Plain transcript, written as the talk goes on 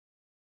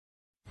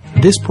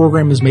This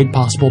program is made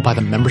possible by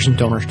the members and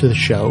donors to the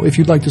show. If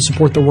you'd like to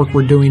support the work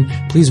we're doing,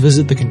 please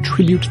visit the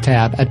Contribute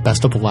tab at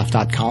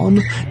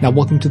bestoftheleft.com. Now,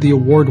 welcome to the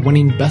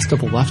award-winning Best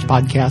of the Left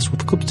podcast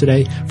with clips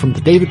today from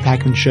The David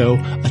Pakman Show,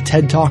 a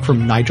TED Talk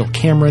from Nigel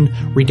Cameron,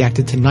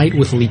 Redacted Tonight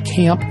with Lee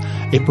Camp,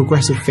 a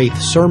Progressive Faith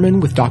Sermon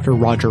with Dr.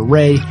 Roger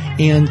Ray,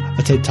 and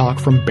a TED Talk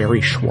from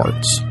Barry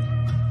Schwartz.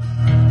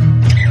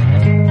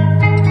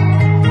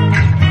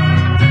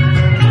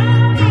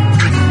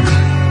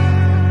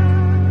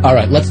 All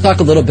right, let's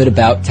talk a little bit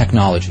about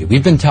technology.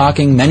 We've been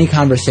talking many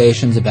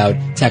conversations about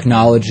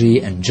technology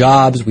and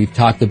jobs. We've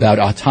talked about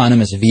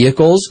autonomous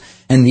vehicles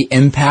and the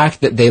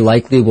impact that they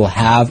likely will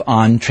have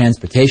on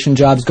transportation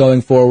jobs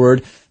going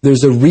forward.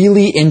 There's a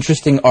really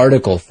interesting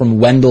article from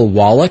Wendell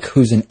Wallach,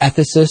 who's an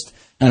ethicist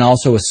and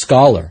also a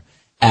scholar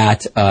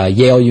at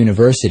Yale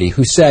University,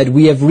 who said,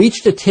 "We have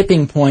reached a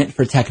tipping point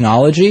for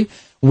technology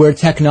where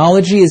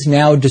technology is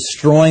now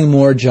destroying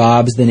more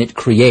jobs than it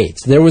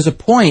creates." There was a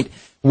point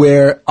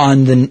where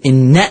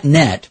in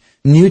net,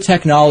 new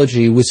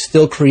technology was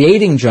still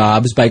creating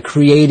jobs by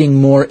creating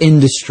more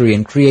industry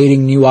and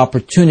creating new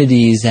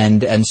opportunities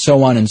and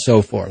so on and so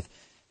forth.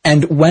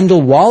 And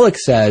Wendell Wallach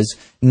says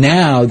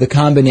now the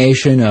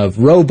combination of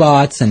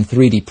robots and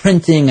 3D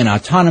printing and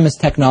autonomous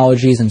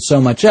technologies and so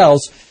much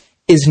else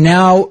is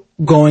now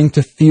going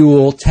to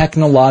fuel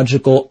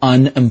technological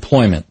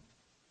unemployment.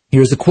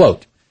 Here's a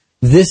quote.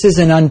 "This is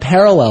an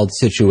unparalleled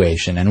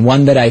situation and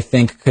one that I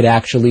think could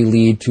actually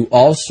lead to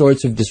all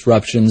sorts of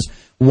disruptions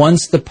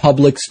once the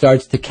public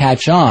starts to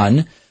catch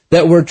on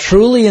that we're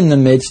truly in the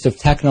midst of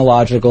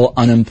technological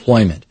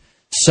unemployment.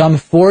 Some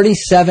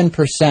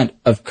 47%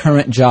 of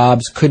current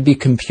jobs could be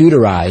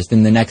computerized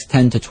in the next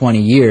 10 to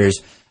 20 years,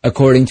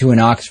 according to an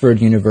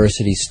Oxford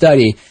University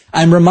study."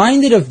 I'm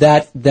reminded of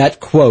that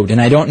quote,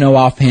 and I don't know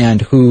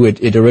offhand who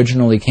it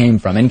originally came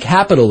from. In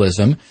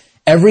capitalism,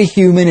 every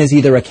human is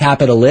either a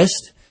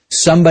capitalist,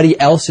 somebody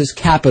else's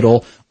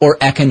capital, or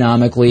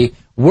economically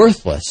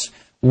worthless.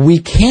 We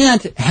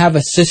can't have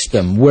a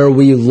system where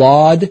we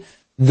laud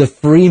the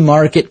free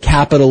market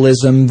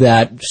capitalism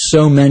that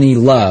so many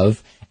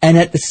love and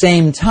at the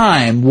same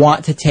time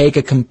want to take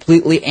a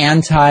completely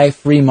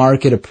anti-free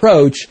market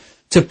approach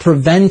to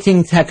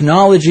preventing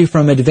technology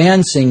from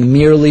advancing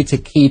merely to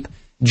keep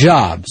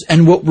jobs.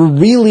 And what we're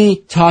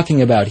really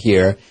talking about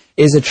here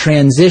is a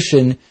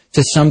transition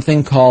to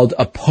something called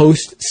a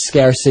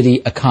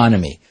post-scarcity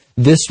economy.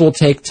 This will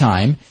take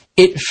time.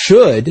 It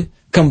should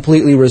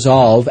completely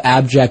resolve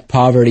abject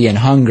poverty and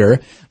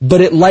hunger, but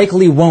it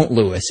likely won't,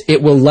 Lewis.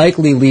 It will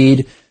likely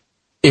lead,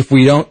 if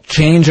we don't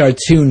change our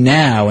tune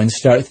now and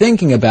start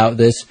thinking about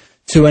this,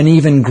 to an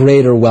even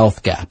greater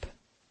wealth gap.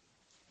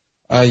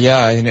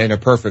 In a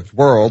perfect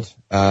world,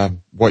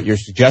 what you're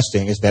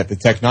suggesting is that the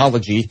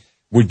technology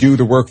would do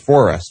the work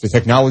for us. The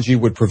technology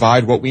would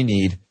provide what we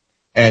need,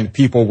 and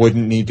people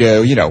wouldn't need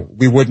to,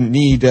 we wouldn't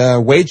need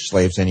wage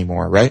slaves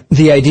anymore, right?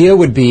 The idea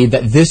would be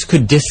that this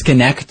could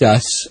disconnect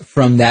us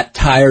from that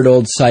tired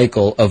old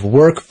cycle of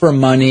work for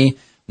money,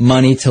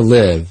 money to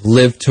live,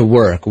 live to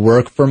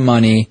work for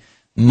money,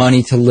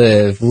 money to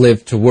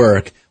live to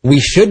work. We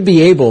should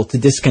be able to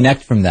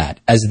disconnect from that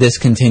as this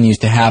continues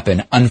to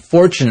happen.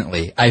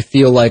 Unfortunately, I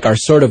feel like our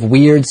sort of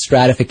weird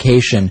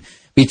stratification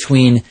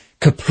between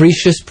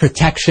capricious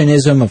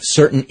protectionism of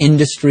certain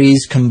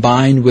industries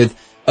combined with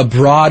a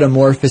broad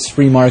amorphous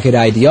free market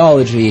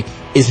ideology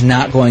is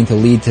not going to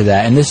lead to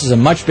that. And this is a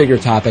much bigger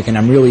topic, and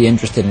I'm really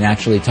interested in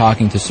actually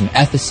talking to some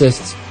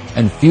ethicists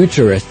and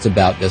futurists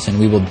about this, and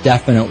we will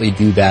definitely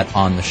do that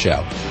on the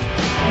show.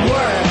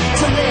 Work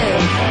to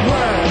live,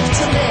 work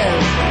to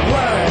live,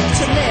 work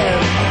to live,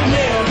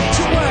 live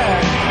to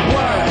work,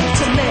 work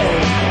to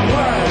live,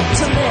 work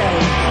to live,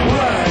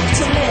 work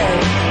to live,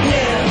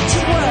 live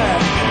to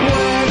work,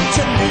 work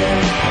to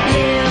live,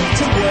 live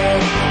to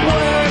work,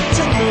 work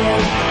to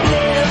live,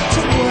 live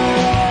to work.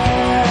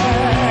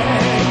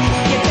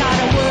 You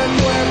gotta work,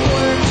 work,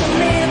 work to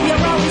live.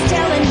 You're always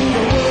telling me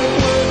to work,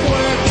 work,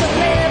 work to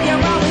live.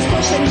 You're always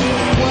pushing me.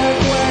 Work,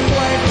 work,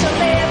 work to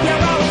live.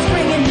 You're always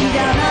bringing me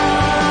down.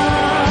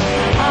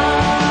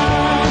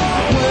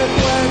 Work,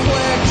 work,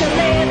 work to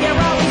live.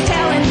 You're always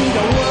telling me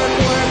to work,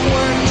 work,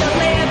 work to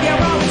live.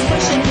 You're always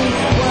pushing me.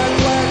 Work,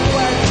 work,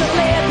 work to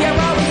live. You're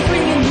always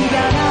bringing me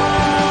down.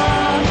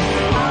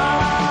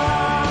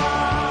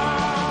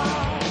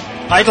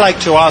 I'd like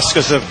to ask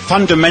us a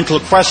fundamental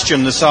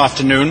question this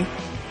afternoon,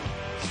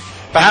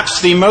 perhaps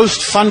the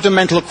most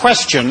fundamental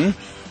question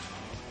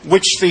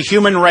which the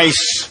human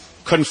race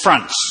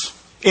confronts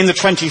in the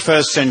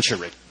 21st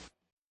century.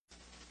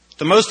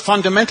 The most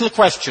fundamental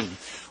question: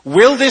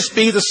 will this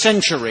be the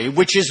century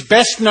which is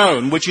best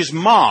known, which is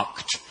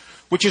marked,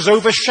 which is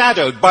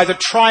overshadowed by the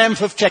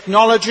triumph of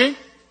technology?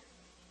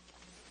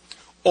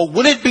 Or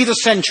will it be the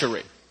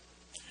century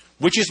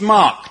which is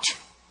marked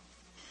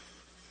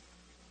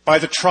by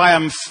the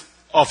triumph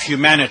of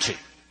humanity?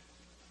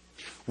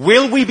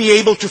 Will we be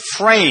able to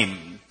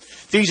frame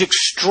these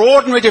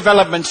extraordinary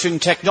developments in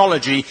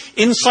technology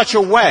in such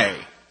a way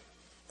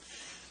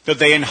that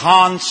they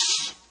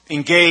enhance,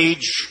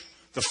 engage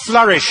the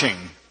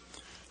flourishing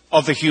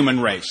of the human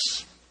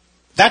race?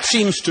 That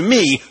seems to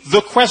me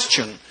the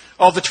question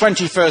of the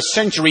 21st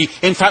century.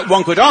 In fact,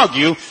 one could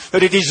argue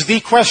that it is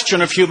the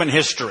question of human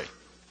history.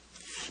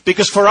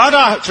 Because throughout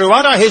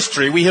our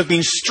history, we have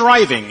been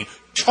striving,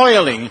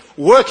 toiling,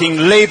 working,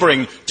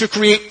 laboring to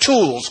create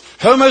tools.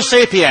 Homo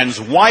sapiens,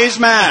 wise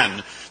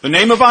man. The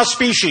name of our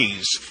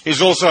species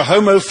is also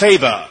Homo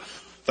faber,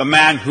 the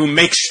man who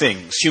makes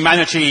things.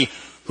 Humanity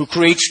who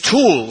creates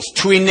tools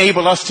to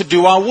enable us to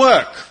do our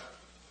work.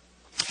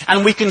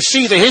 And we can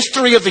see the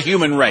history of the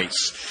human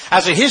race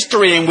as a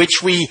history in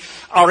which we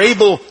are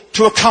able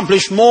to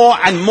accomplish more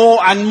and more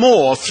and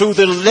more through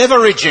the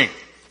leveraging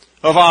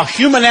of our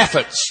human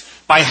efforts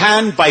by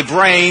hand, by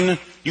brain,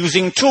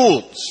 using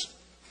tools.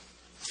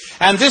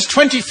 And this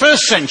 21st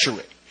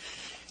century,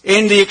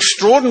 in the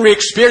extraordinary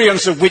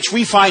experience of which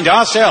we find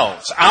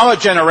ourselves, our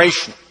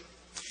generation,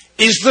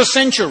 is the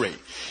century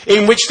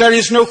in which there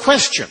is no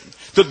question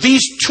that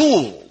these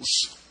tools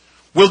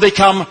will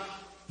become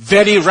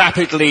very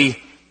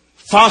rapidly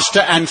faster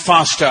and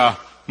faster,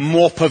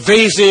 more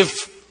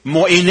pervasive,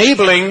 more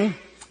enabling,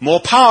 more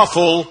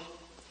powerful,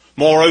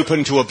 more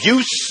open to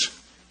abuse,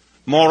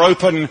 more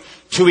open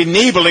to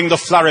enabling the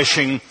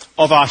flourishing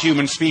of our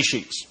human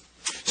species.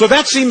 So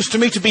that seems to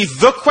me to be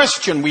the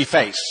question we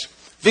face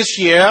this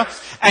year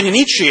and in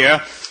each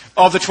year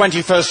of the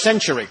 21st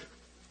century.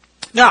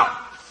 Now,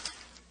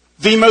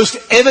 the most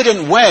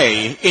evident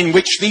way in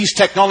which these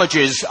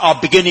technologies are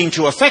beginning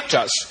to affect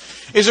us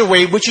is a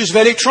way which is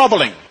very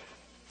troubling,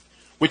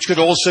 which could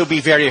also be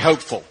very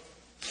hopeful.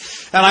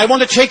 And I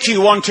want to take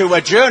you onto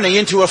a journey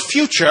into a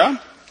future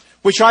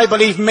which I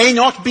believe may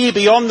not be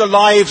beyond the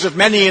lives of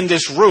many in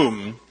this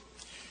room,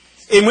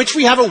 in which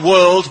we have a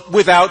world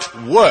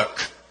without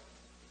work,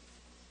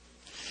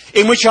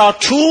 in which our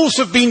tools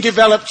have been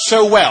developed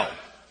so well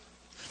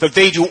that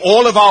they do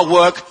all of our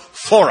work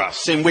for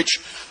us, in which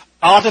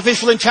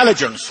artificial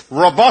intelligence,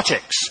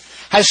 robotics,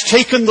 has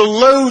taken the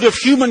load of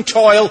human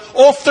toil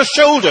off the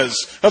shoulders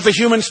of the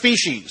human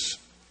species.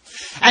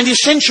 And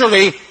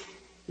essentially,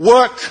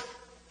 work,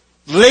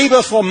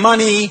 labor for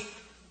money,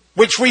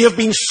 which we have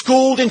been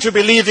schooled into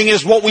believing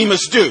is what we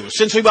must do.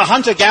 Since we were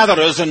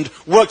hunter-gatherers and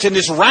worked in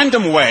this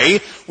random way,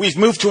 we've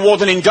moved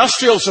toward an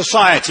industrial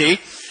society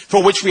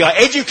for which we are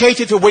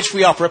educated, for which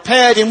we are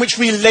prepared, in which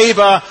we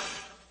labor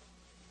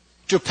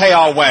to pay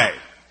our way.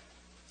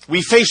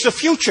 We face a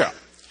future.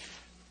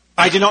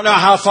 I do not know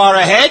how far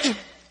ahead.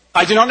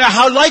 I do not know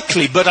how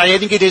likely, but I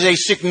think it is a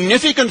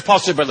significant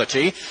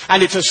possibility,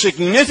 and it's a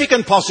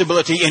significant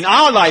possibility in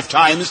our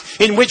lifetimes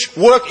in which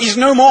work is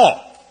no more.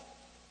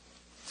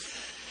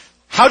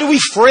 How do we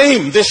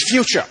frame this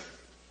future?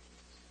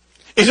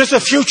 Is it a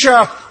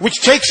future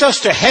which takes us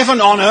to heaven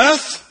on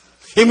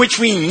earth, in which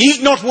we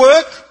need not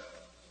work?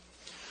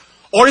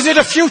 Or is it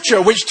a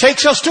future which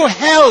takes us to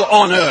hell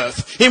on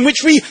earth, in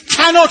which we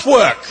cannot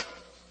work?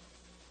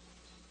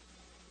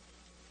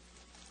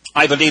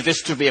 I believe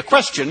this to be a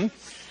question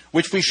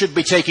which we should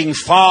be taking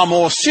far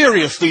more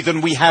seriously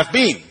than we have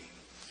been.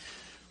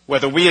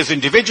 Whether we as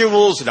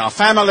individuals, in our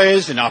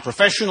families, in our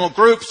professional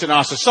groups, in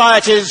our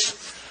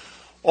societies,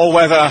 or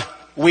whether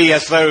we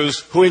as those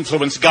who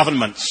influence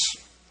governments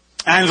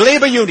and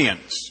labour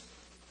unions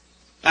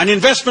and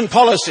investment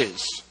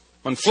policies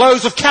and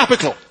flows of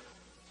capital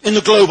in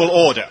the global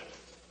order.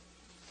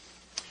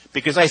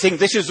 Because I think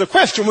this is a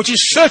question which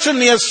is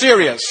certainly as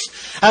serious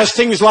as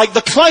things like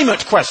the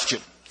climate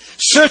question,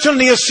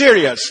 certainly as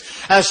serious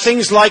as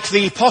things like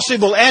the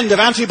possible end of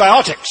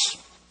antibiotics.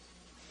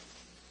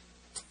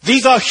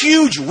 These are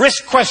huge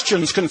risk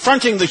questions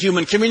confronting the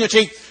human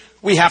community.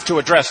 We have to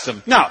address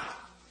them. Now,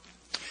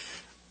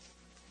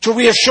 to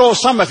reassure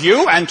some of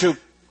you and to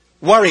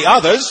worry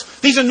others,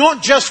 these are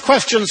not just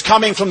questions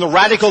coming from the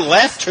radical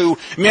left who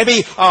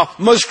maybe are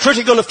most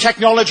critical of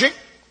technology.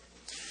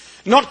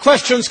 Not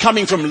questions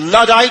coming from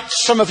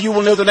Luddites. Some of you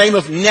will know the name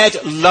of Ned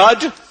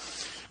Ludd.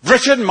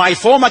 Britain, my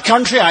former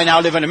country, I now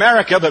live in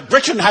America, but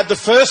Britain had the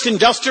first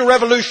industrial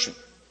revolution.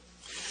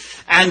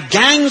 And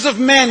gangs of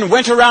men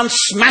went around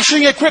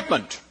smashing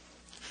equipment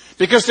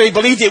because they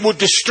believed it would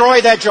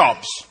destroy their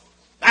jobs.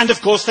 And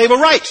of course they were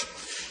right.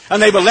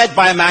 And they were led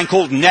by a man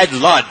called Ned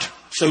Ludd.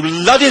 So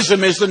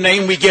Luddism is the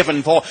name we're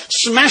given for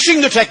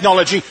smashing the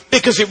technology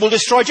because it will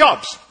destroy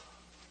jobs.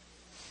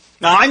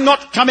 Now, I'm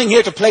not coming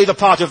here to play the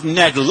part of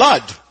Ned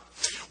Ludd.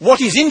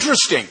 What is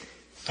interesting,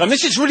 and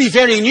this is really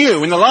very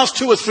new in the last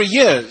 2 or 3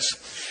 years,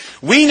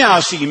 we now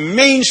see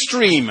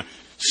mainstream,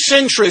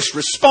 centrist,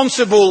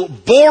 responsible,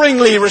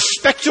 boringly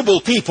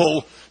respectable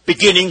people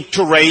beginning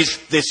to raise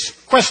this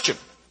question.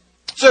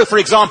 So, for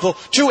example,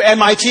 2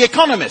 MIT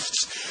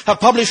economists have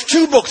published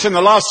 2 books in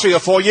the last 3 or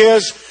 4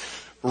 years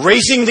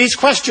raising these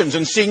questions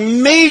and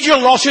seeing major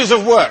losses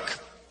of work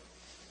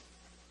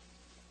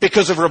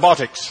because of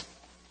robotics.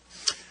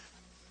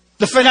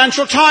 The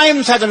Financial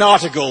Times had an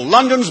article,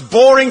 London's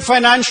boring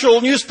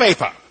financial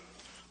newspaper,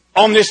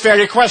 on this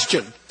very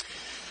question.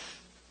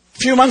 A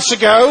few months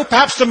ago,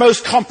 perhaps the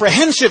most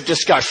comprehensive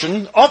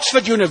discussion,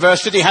 Oxford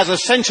University has a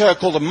centre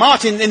called the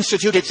Martin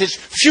Institute. It's its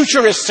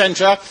futurist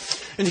centre.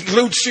 It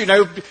includes,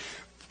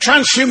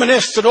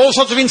 transhumanists and all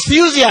sorts of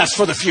enthusiasts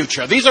for the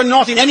future. These are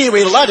not in any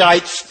way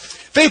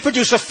Luddites. They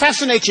produce a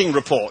fascinating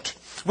report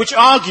which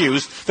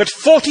argues that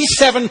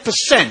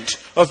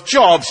 47% of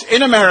jobs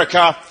in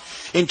America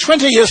in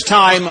 20 years'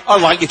 time are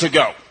likely to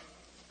go.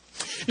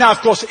 Now,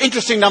 of course,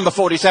 interesting number,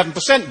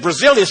 47%.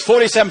 Brazil is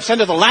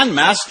 47% of the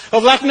landmass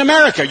of Latin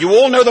America. You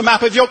all know the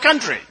map of your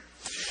country.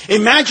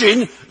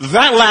 Imagine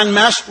that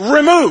landmass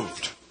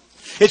removed.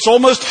 It's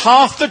almost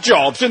half the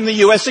jobs in the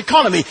US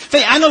economy.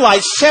 They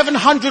analyzed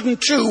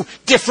 702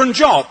 different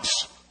jobs.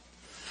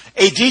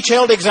 A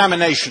detailed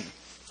examination.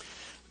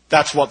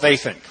 That's what they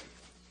think.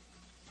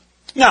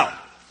 Now,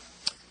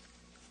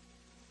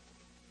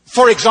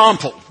 for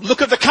example,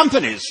 look at the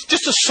companies.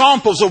 Just as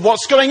samples of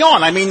what's going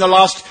on. I mean,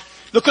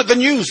 look at the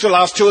news the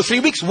last 2 or 3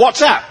 weeks.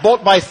 WhatsApp,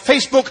 bought by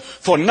Facebook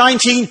for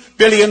 $19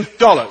 billion.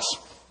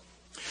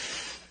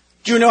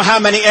 Do you know how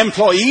many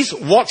employees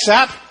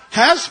WhatsApp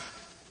has?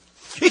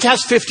 It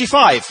has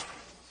 55.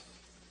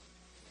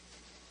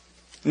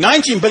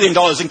 $19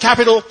 billion in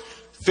capital,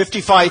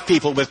 55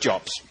 people with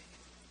jobs.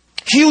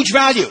 Huge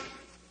value.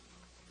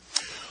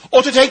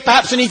 Or to take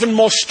perhaps an even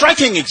more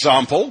striking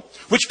example,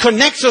 which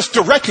connects us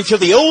directly to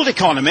the old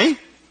economy,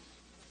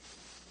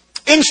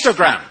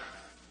 Instagram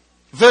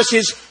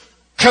versus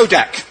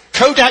Kodak.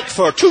 Kodak,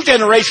 for 2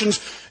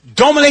 generations,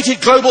 dominated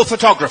global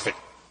photography.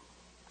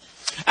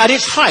 At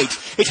its height,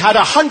 it had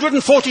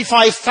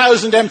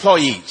 145,000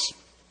 employees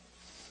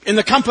in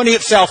the company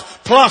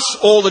itself, plus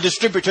all the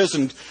distributors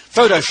and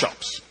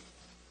photoshops.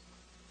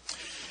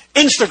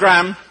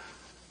 Instagram,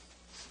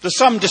 there's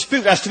some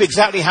dispute as to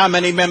exactly how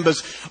many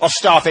members of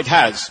staff it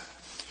has.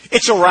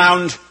 It's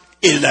around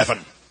 11.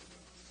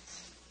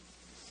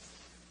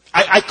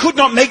 I could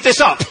not make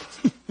this up.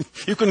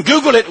 You can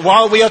Google it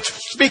while we are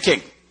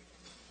speaking.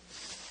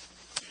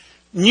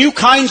 New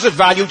kinds of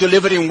value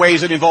delivered in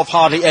ways that involve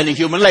hardly any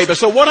human labor.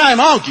 So what I am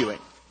arguing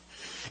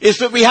is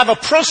that we have a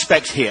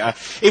prospect here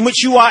in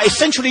which you are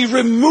essentially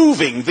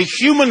removing the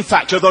human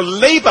factor, the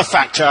labor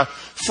factor,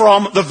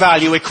 from the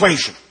value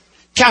equation.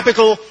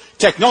 Capital,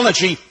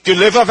 technology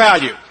deliver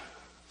value.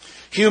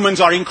 Humans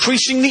are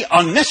increasingly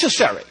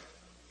unnecessary.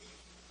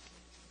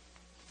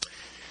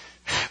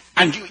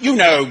 And you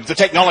know the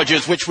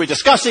technologies which we're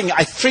discussing.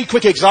 3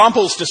 quick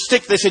examples to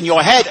stick this in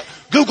your head.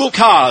 Google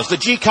cars, the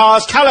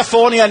G-cars.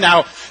 California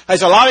now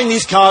is allowing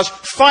these cars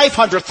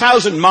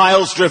 500,000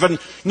 miles driven,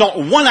 not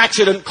one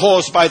accident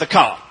caused by the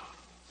car.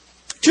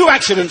 2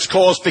 accidents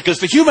caused because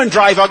the human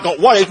driver got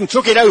worried and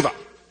took it over.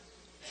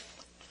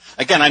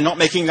 Again, I'm not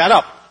making that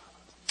up.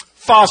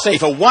 Far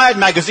safer. Wired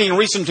magazine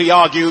recently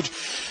argued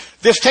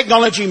this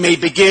technology may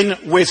begin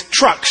with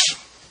trucks.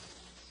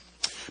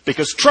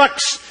 Because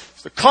trucks,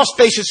 the cost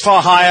base is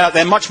far higher,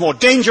 they're much more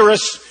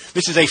dangerous.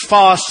 This is a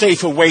far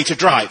safer way to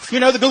drive. You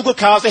know, the Google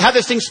cars, they have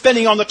this thing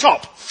spinning on the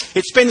top.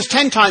 It spins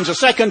 10 times a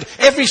second.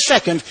 Every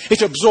second,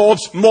 it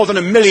absorbs more than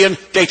 1 million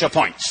data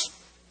points.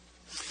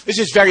 This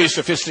is very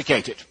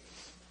sophisticated.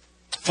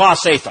 Far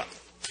safer.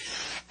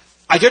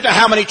 I don't know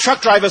how many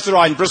truck drivers there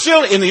are in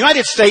Brazil. In the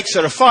United States,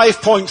 there are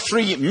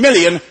 5.3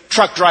 million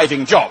truck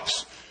driving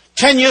jobs.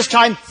 10 years'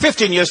 time,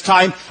 15 years'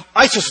 time,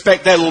 I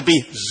suspect there will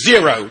be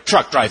 0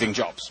 truck driving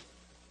jobs.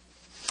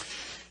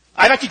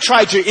 I've actually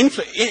tried to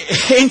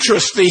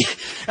interest the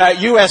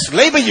US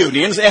labor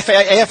unions,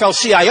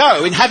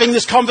 AFL-CIO, in having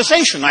this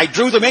conversation. I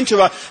drew them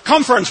into a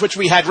conference which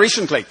we had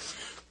recently.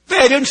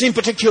 They didn't seem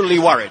particularly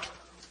worried.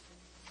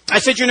 I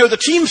said, you know, the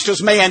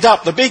Teamsters may end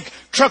up, the big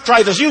truck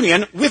drivers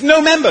union, with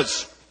no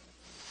members.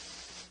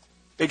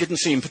 They didn't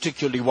seem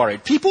particularly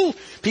worried. People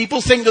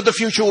think that the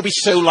future will be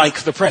so like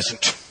the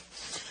present.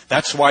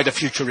 That's why the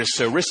future is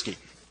so risky.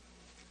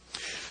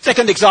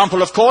 Second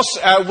example, of course,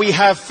 we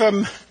have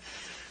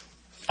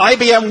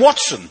IBM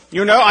Watson.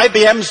 You know,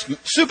 IBM's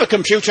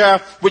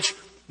supercomputer, which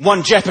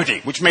won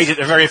Jeopardy, which made it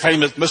the very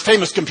famous, most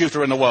famous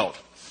computer in the world.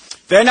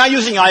 They're now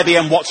using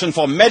IBM Watson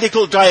for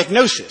medical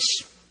diagnosis.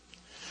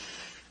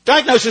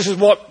 Diagnosis is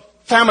what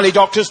family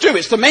doctors do.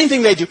 It's the main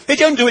thing they do. They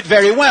don't do it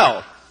very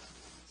well.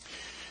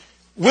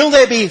 Will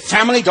there be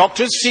family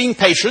doctors seeing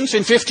patients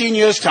in 15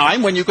 years'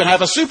 time when you can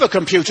have a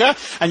supercomputer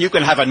and you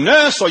can have a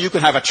nurse or you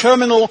can have a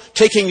terminal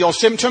taking your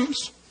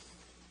symptoms?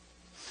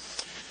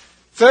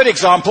 Third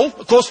example,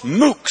 of course,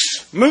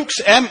 MOOCs.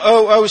 MOOCs,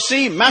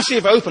 M-O-O-C,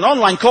 massive open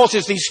online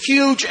courses, these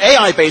huge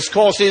AI-based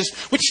courses,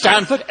 which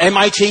Stanford,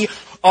 MIT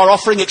are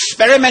offering,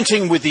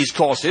 experimenting with these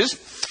courses,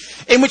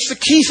 in which the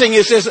key thing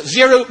is there's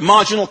 0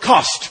 marginal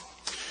cost.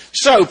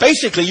 So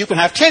basically you can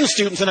have 10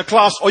 students in a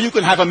class or you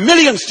can have 1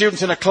 million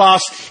students in a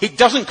class. It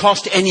doesn't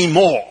cost any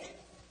more.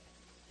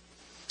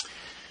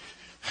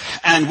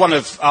 And one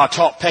of our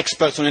top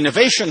experts on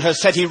innovation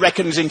has said he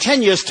reckons in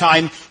 10 years'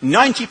 time,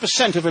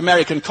 90% of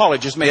American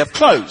colleges may have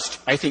closed.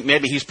 I think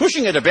maybe he's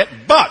pushing it a bit,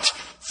 but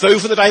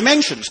those are the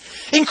dimensions.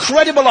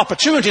 Incredible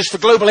opportunities for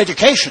global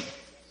education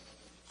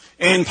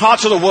in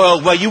parts of the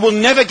world where you will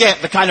never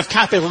get the kind of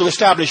capital to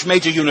establish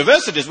major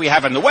universities we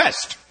have in the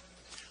West.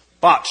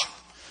 But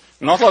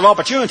not a lot of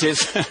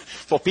opportunities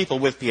for people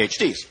with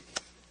PhDs.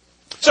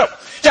 So,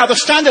 now the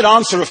standard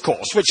answer, of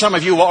course, which some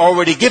of you are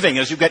already giving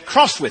as you get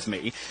cross with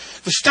me,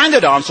 The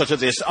standard answer to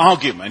this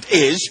argument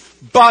is,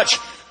 but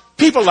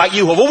people like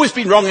you have always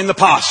been wrong in the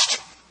past.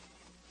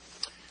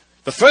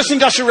 The first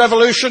industrial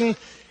revolution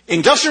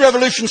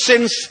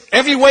since,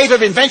 every wave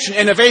of invention,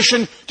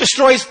 innovation,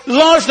 destroys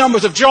large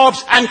numbers of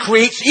jobs and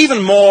creates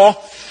even more,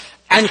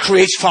 and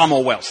creates far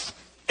more wealth.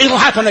 It'll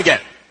happen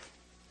again.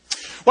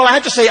 Well, I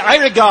have to say, I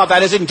regard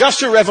that as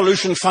industrial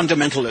revolution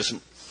fundamentalism.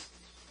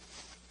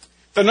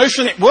 The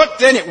notion it worked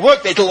then, it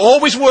worked, it'll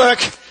always work,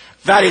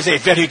 that is a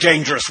very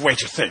dangerous way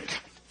to think.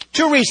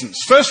 Two reasons.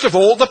 First of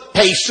all, the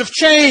pace of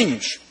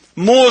change.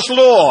 Moore's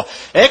law,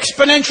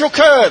 exponential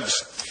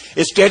curves.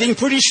 It's getting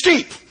pretty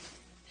steep.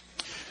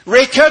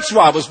 Ray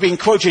Kurzweil was being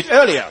quoted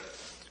earlier.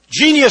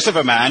 Genius of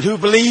a man who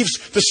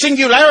believes the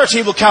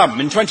singularity will come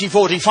in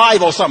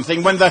 2045 or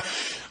something when the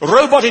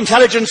robot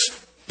intelligence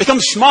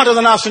becomes smarter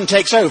than us and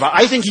takes over.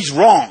 I think he's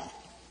wrong.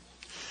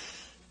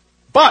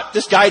 But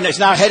this guy is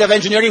now head of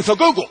engineering for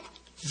Google.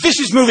 This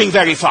is moving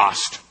very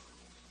fast.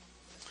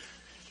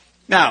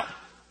 Now,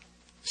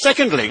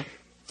 secondly,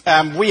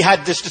 we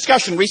had this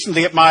discussion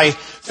recently at my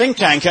think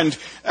tank, and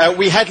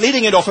we had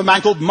leading it off a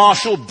man called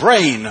Marshall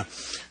Brain,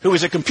 who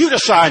is a computer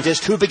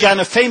scientist who began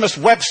a famous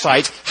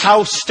website,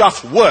 How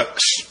Stuff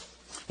Works,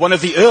 one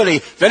of the early,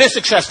 very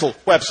successful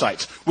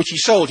websites, which he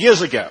sold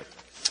years ago.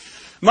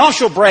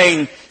 Marshall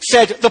Brain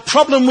said the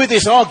problem with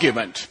this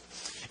argument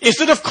is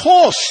that, of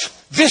course,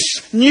 this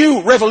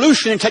new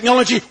revolution in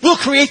technology will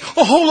create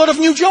a whole lot of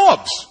new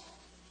jobs.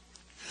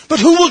 But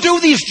who will do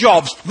these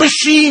jobs?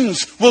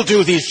 Machines will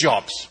do these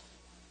jobs.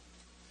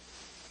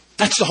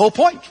 That's the whole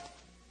point.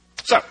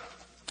 So,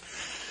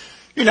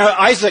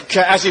 Isaac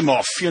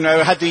Asimov,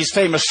 had these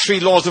famous 3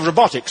 laws of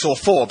robotics, or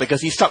 4,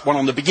 because he stuck one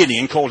on the beginning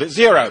and called it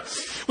 0,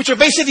 which are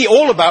basically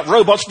all about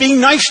robots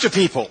being nice to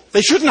people.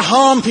 They shouldn't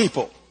harm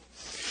people.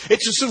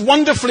 It's a sort of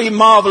wonderfully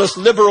marvelous,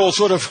 liberal,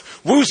 sort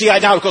of woozy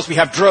idea. Now, of course, we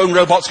have drone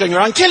robots going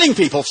around killing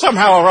people.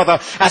 Somehow or other,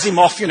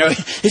 Asimov,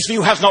 his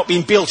view has not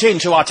been built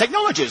into our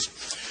technologies.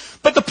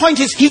 But the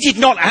point is, he did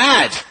not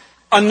add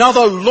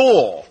another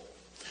law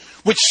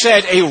which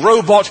said a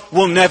robot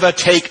will never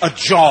take a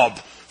job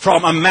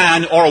from a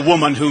man or a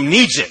woman who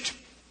needs it.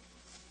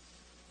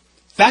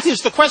 That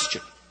is the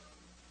question.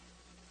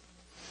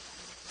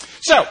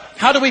 So,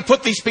 how do we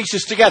put these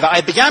pieces together?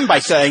 I began by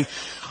saying,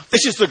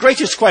 this is the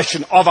greatest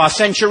question of our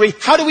century.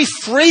 How do we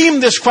frame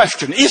this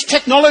question? Is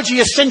technology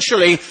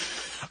essentially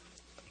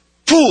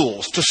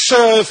tools to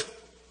serve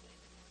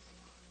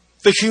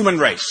the human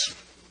race,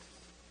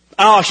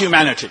 our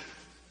humanity?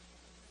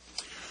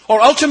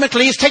 Or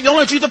ultimately, is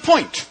technology the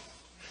point?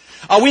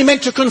 Are we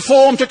meant to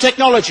conform to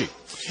technology?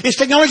 Is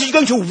technology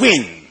going to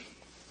win?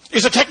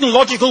 Is a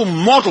technological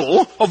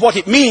model of what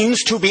it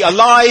means to be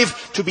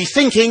alive, to be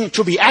thinking,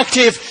 to be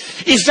active,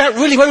 is that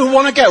really where we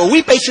want to go? Are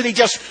we basically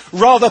just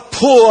rather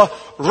poor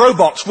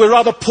robots? We're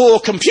rather poor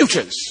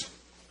computers.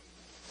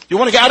 You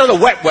want to get out of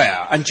the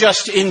wetware and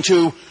just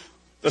into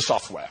the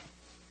software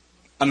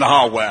and the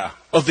hardware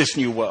of this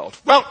new world.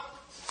 Well,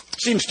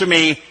 it seems to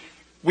me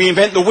we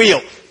invent the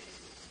wheel.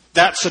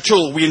 That's a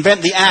tool. We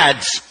invent the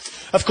ads.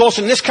 Of course,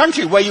 in this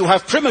country where you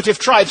have primitive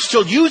tribes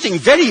still using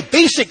very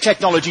basic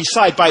technology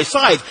side by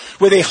side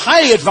with a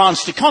highly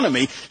advanced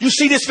economy, you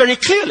see this very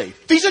clearly.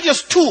 These are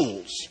just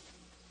tools.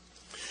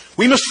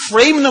 We must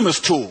frame them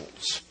as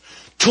tools.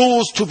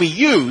 Tools to be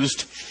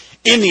used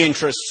in the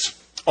interests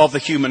of the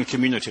human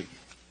community.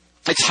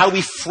 It's how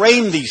we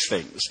frame these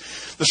things.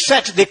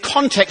 The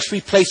context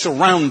we place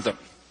around them.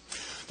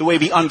 The way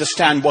we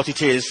understand what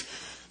it is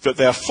that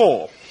they're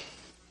for.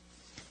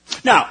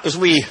 Now, as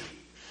we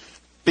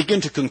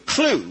begin to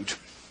conclude,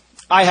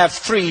 I have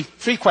three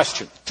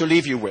questions to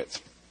leave you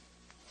with.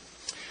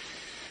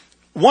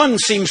 One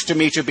seems to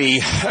me to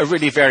be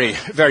really very,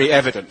 very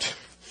evident.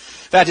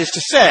 That is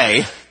to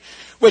say,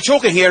 we're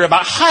talking here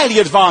about highly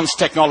advanced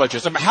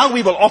technologies, about how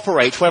we will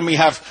operate when we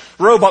have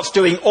robots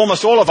doing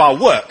almost all of our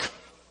work.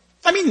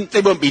 I mean, they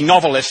won't be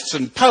novelists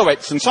and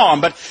poets and so on,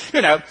 but,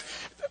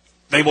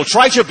 they will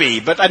try to be,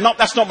 but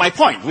that's not my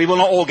point. We will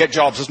not all get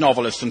jobs as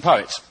novelists and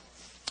poets.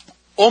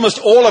 Almost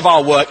all of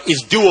our work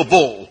is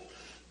doable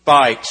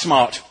by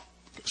smart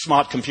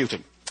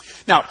computing.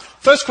 Now,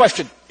 first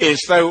question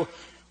is, though,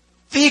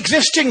 the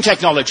existing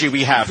technology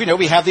we have.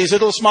 We have these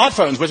little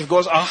smartphones, which, of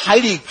course, are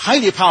highly,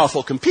 highly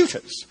powerful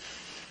computers.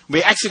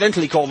 We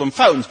accidentally call them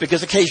phones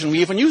because occasionally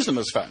we even use them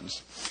as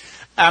phones.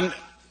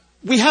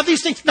 We have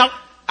these things. Now,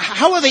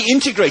 how are they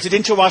integrated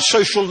into our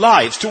social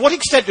lives? To what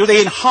extent do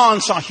they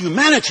enhance our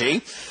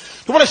humanity?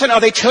 To what extent are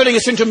they turning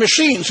us into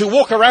machines who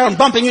walk around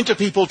bumping into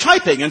people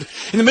typing, and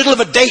in the middle of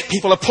a date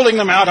people are pulling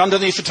them out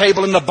underneath the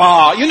table in the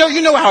bar? You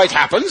know how it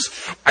happens.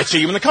 I see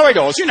you in the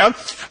corridors,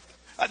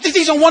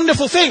 These are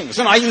wonderful things,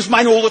 and I use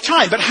mine all the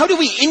time. But how do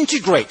we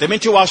integrate them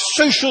into our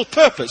social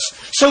purpose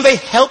so they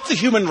help the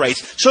human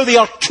race, so they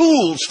are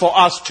tools for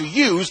us to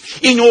use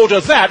in order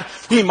that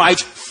we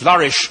might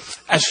flourish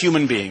as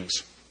human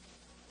beings?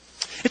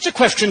 It's a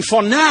question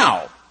for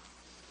now.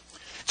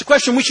 It's a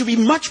question we should be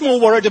much more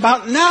worried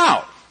about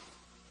now.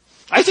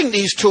 I think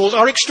these tools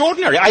are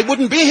extraordinary. I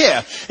wouldn't be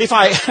here if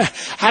I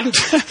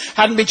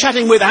hadn't been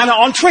chatting with Anna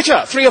on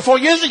Twitter 3 or 4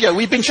 years ago.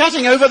 We've been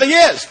chatting over the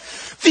years.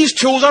 These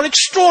tools are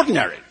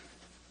extraordinary.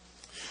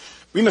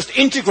 We must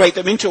integrate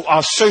them into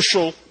our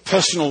social,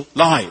 personal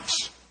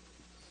lives.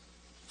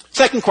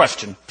 Second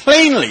question.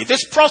 Plainly,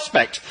 this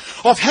prospect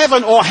of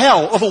heaven or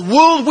hell, of a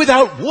world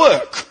without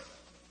work,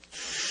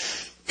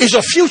 is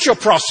a future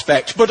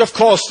prospect, but of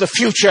course the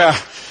future,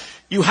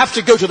 you have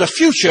to go to the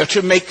future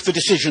to make the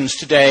decisions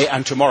today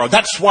and tomorrow.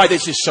 That's why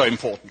this is so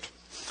important.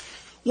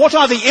 What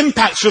are the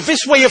impacts of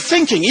this way of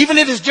thinking, even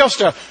if it's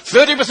just a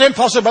 30%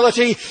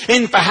 possibility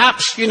in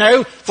perhaps,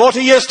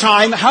 40 years'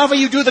 time, however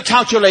you do the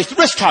calculation,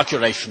 risk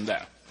calculation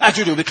there, as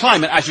you do with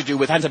climate, as you do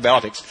with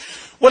antibiotics.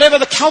 Whatever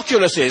the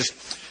calculus is,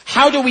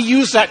 how do we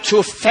use that to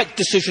affect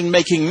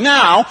decision-making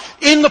now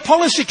in the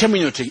policy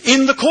community,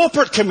 in the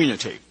corporate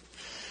community,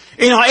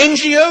 in our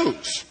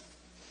NGOs,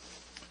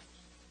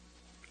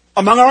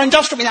 among our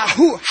industry?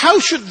 How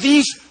should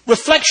these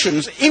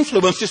reflections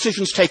influence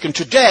decisions taken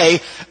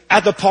today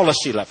at the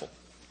policy level?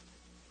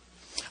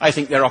 I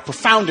think there are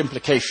profound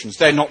implications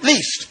there, not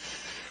least.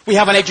 We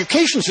have an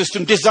education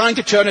system designed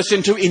to turn us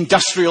into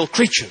industrial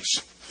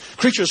creatures.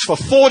 Creatures for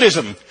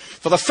Fordism,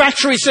 for the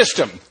factory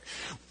system.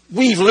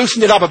 We've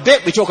loosened it up a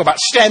bit. We talk about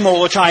STEM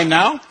all the time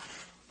now.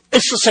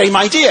 It's the same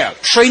idea.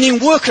 Training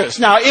workers.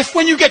 Now, if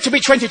when you get to be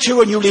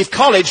 22 and you leave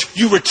college,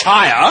 you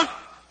retire,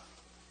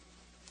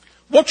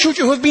 what should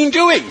you have been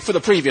doing for the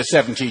previous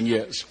 17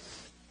 years?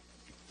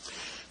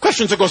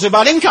 Questions, of course,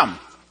 about income.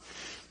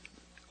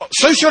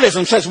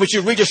 Socialism says we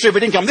should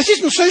redistribute income. This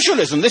isn't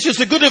socialism. This is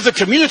the good of the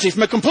community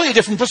from a completely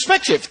different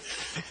perspective.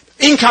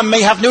 Income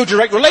may have no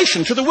direct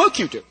relation to the work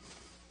you do.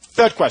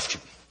 Third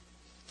question.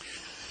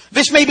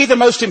 This may be the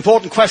most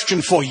important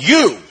question for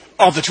you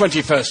of the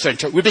 21st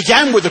century. We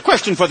began with the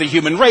question for the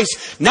human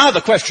race. Now the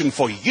question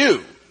for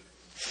you.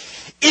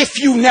 If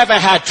you never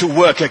had to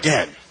work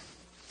again,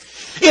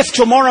 if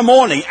tomorrow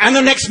morning and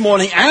the next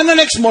morning and the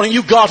next morning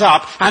you got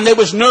up and there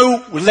was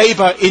no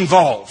labor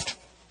involved,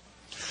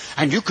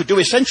 and you could do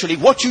essentially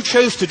what you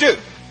chose to do,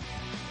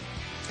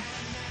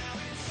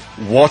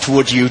 what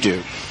would you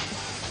do?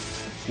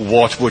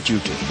 What would you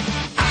do?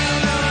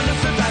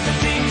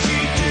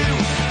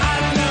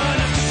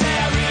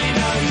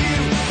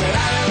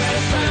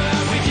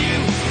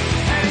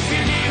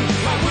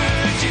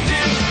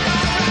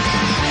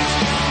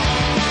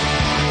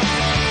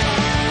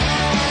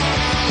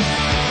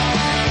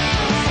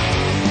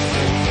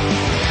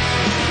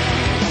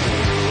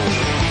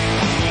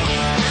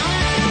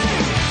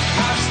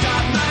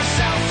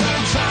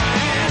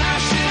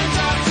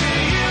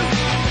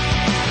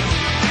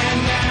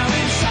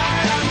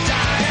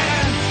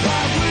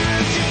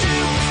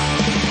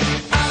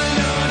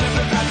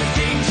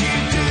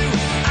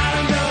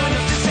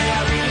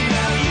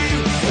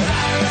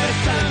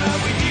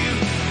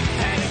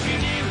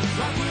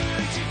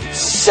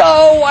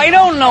 So, I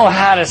don't know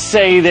how to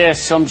say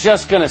this, so I'm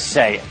just going to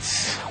say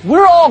it.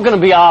 We're all going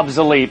to be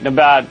obsolete in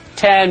about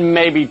 10,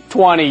 maybe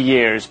 20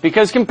 years,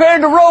 because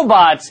compared to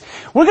robots,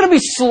 we're going to be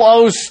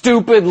slow,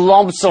 stupid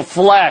lumps of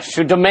flesh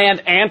who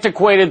demand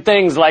antiquated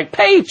things like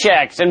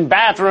paychecks and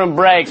bathroom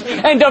breaks,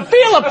 and to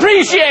feel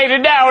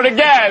appreciated now and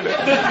again.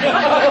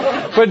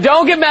 But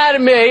don't get mad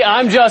at me,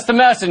 I'm just the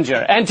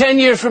messenger. And 10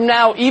 years from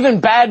now, even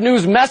bad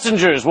news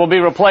messengers will be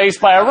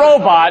replaced by a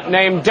robot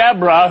named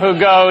Deborah who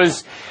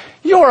goes,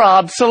 "You're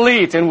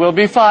obsolete and we'll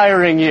be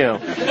firing you."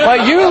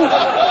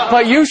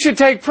 But you should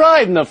take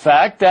pride in the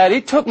fact that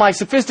it took my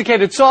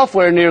sophisticated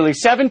software nearly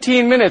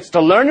 17 minutes to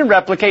learn and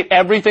replicate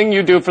everything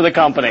you do for the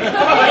company.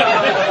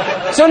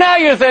 So now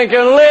you're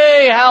thinking,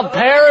 Lee, how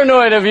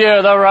paranoid of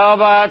you. The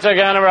robots are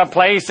going to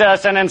replace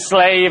us and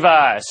enslave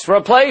us.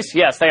 Replace?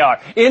 Yes, they are.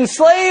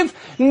 Enslave?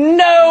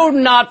 No,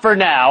 not for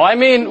now. I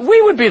mean,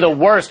 we would be the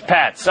worst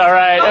pets, all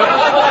right?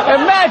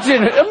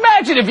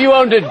 Imagine if you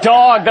owned a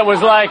dog that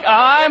was like,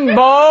 "I'm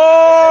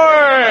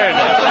bored."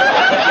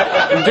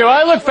 Do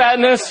I look fat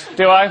in this?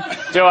 Do I?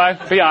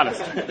 Be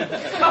honest.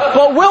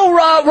 But will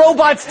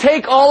robots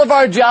take all of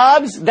our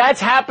jobs?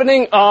 That's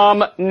happening,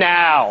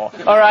 now.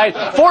 All right?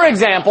 For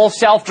example,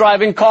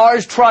 self-driving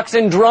cars, trucks,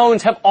 and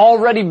drones have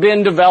already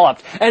been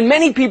developed. And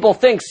many people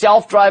think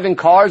self-driving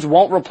cars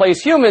won't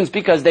replace humans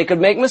because they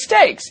could make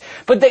mistakes.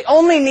 But they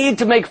only need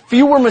to make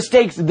fewer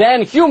mistakes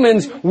than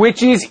humans,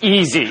 which is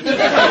easy.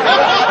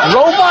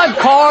 Robot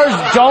cars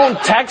don't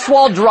text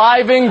while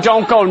driving,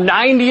 don't go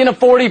 90 in a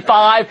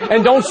 45,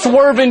 and don't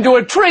swerve into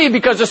a tree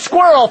because a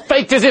squirrel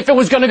faked as if it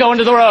was going to go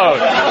into the road.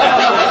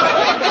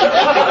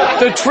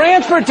 The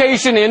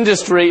transportation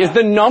industry is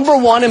the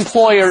 #1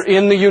 employer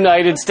in the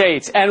United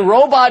States, and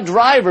robot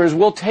drivers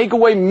will take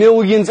away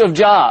millions of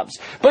jobs.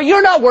 But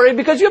you're not worried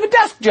because you have a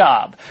desk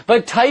job.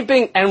 But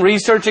typing and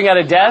researching at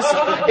a desk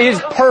is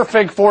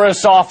perfect for a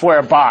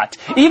software bot.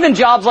 Even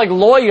jobs like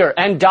lawyer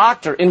and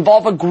doctor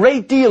involve a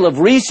great deal of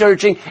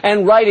researching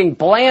and writing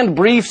bland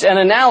briefs and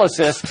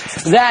analysis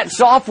that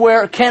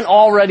software can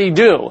already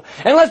do.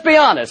 And let's be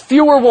honest,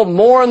 fewer will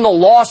mourn the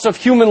loss of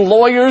human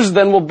lawyers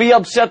than will be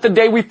upset the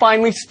day we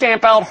finally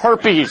stamp out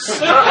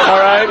herpes. All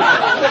right?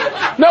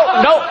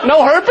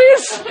 No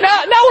herpes?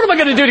 Now what am I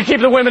going to do to keep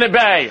the women at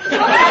bay?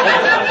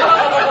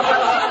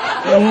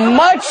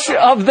 Much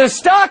of the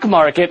stock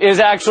market is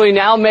actually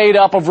now made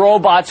up of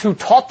robots who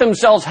taught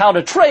themselves how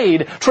to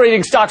trade,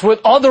 trading stocks with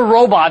other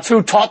robots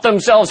who taught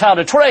themselves how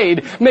to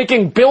trade,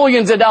 making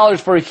billions of dollars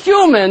for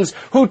humans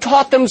who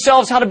taught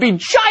themselves how to be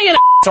giant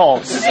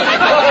assholes.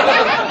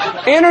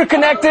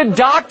 Interconnected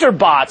doctor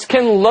bots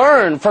can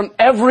learn from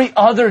every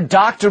other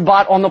doctor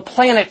bot on the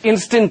planet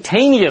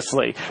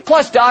instantaneously.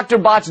 Plus, doctor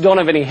bots don't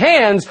have any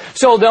hands,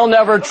 so they'll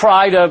never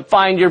try to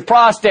find your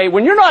prostate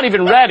when you're not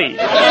even ready.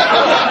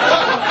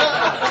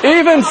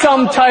 Even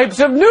some types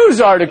of news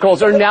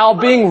articles are now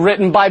being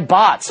written by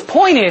bots.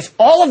 Point is,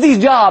 all of these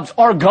jobs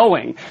are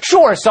going.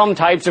 Sure, some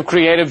types of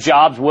creative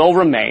jobs will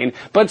remain,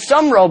 but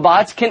some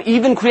robots can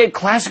even create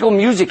classical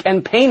music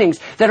and paintings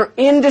that are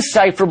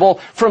indecipherable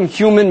from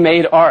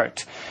human-made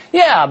art.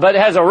 Yeah, but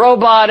has a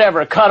robot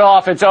ever cut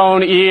off its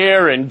own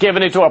ear and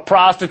given it to a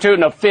prostitute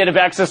in a fit of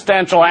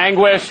existential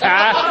anguish?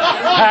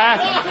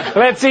 Huh?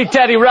 Let's see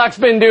Teddy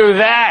Ruxpin do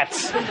that.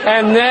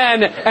 And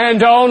then,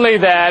 and only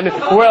then,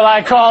 will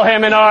I call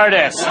him an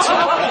artist.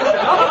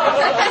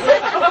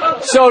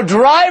 So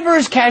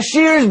drivers,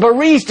 cashiers,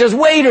 baristas,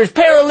 waiters,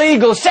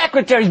 paralegals,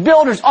 secretaries,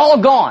 builders, all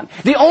gone.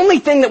 The only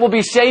thing that will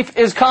be safe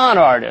is con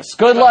artists.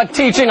 Good luck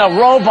teaching a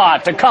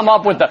robot to come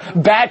up with the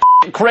bat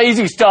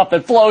crazy stuff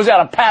that flows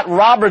out of Pat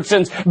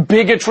Robertson's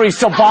bigotry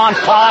savant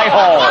pie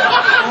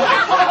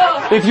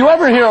hole. If you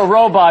ever hear a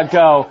robot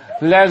go,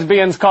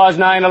 lesbians cause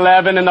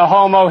 9/11 and the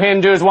homo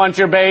Hindus want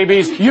your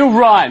babies, you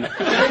run.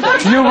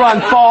 You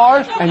run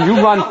far and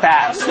you run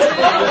fast.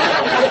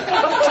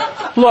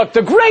 Look,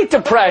 the Great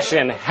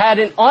Depression had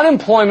an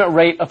unemployment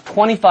rate of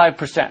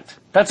 25%.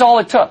 That's all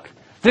it took.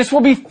 This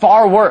will be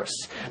far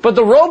worse. But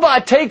the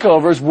robot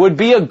takeovers would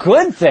be a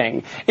good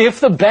thing if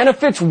the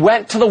benefits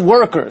went to the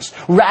workers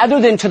rather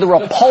than to the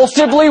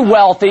repulsively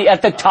wealthy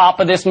at the top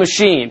of this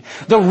machine.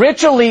 The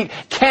rich elite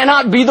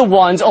cannot be the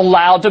ones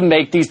allowed to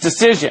make these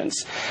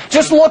decisions.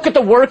 Just look at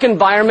the work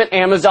environment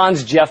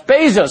Amazon's Jeff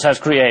Bezos has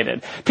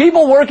created.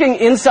 People working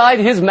inside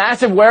his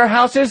massive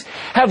warehouses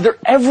have their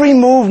every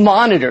move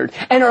monitored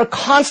and are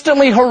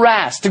constantly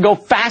harassed to go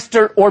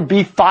faster or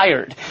be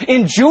fired.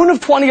 In June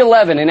of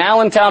 2011 in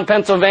Allentown,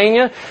 Pennsylvania,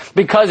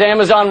 because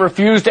Amazon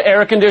refused to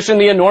air condition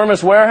the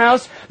enormous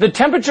warehouse, the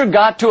temperature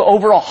got to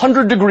over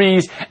 100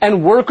 degrees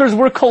and workers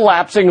were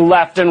collapsing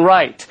left and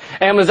right.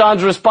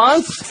 Amazon's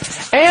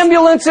response?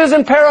 Ambulances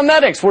and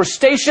paramedics were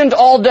stationed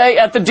all day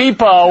at the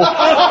depot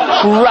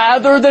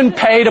rather than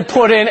pay to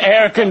put in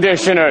air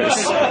conditioners.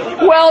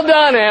 Well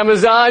done,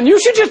 Amazon. You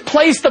should just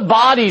place the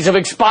bodies of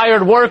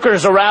expired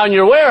workers around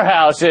your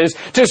warehouses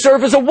to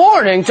serve as a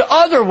warning to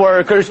other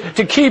workers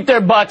to keep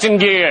their butts in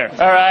gear.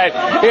 All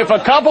right? If a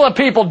couple of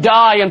people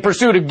die in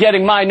pursuit of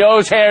getting my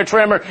nose hair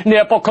trimmer,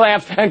 nipple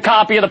clamps, and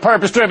copy of The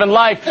Purpose-Driven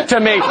Life to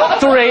me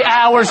 3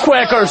 hours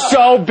quicker,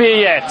 so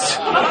be it.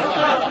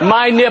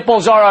 My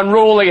nipples are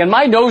unruly and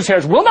my nose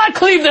hairs will not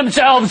cleave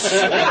themselves.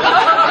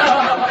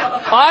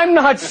 I'm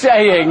not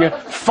saying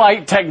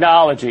fight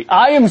technology.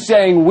 I am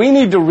saying we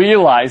need to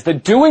realize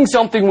that doing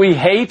something we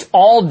hate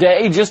all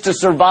day just to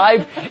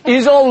survive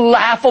is a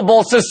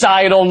laughable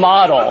societal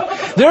model.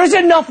 There is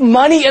enough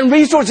money and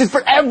resources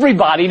for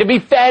everybody to be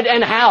fed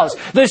and housed.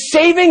 The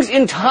savings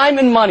in time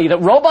and money that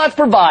robots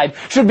provide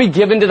should be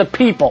given to the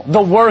people,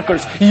 the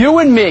workers, you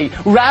and me,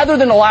 rather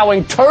than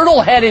allowing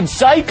turtle-headed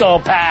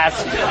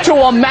psychopaths to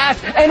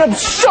amass an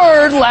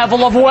absurd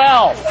level of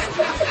wealth.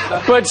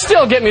 But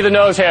still get me the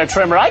nose hair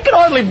trimmer. I can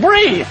hardly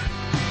breathe.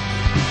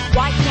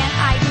 Why can't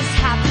I just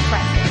have a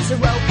friend that's a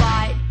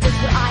robot, does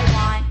what I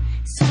want?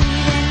 Sweet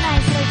and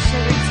nice like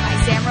sugar, it's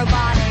nice and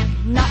robotic,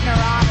 not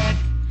neurotic.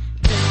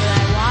 Does what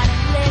I want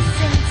and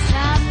listen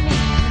to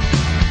me.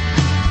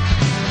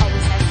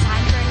 Always has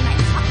time for a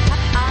nice hot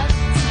cup of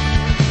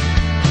tea.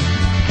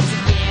 Is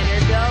a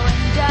beginner go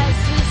and does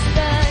just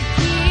the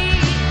key.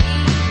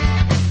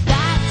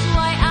 That's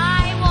why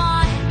I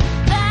want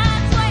a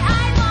friend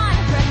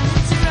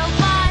that's a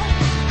robot.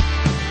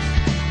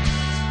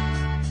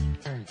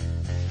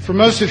 For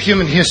most of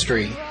human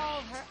history,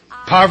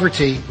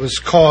 poverty was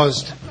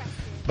caused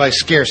by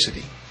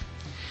scarcity.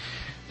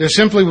 There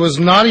simply was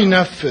not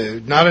enough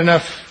food, not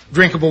enough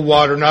drinkable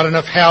water, not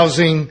enough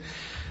housing.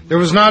 There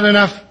was not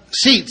enough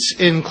seats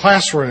in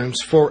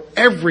classrooms for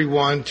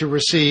everyone to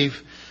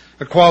receive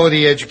a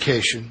quality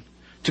education,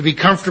 to be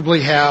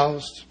comfortably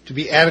housed, to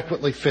be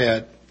adequately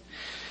fed.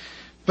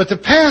 But the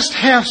past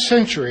half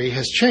century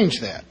has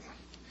changed that.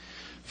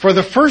 For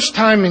the first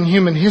time in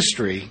human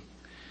history,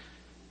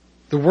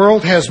 the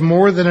world has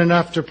more than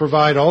enough to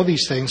provide all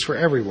these things for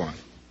everyone.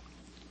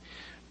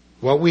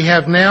 What we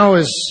have now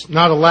is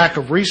not a lack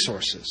of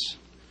resources.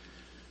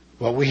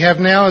 What we have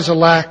now is a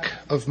lack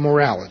of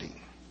morality,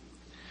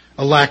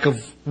 a lack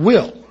of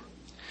will,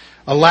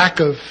 a lack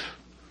of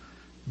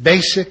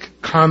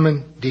basic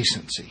common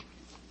decency.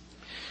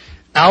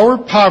 Our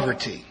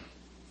poverty,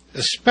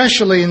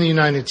 especially in the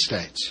United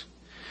States,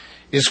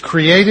 is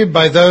created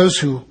by those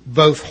who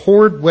both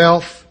hoard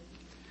wealth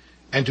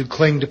and to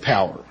cling to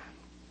power.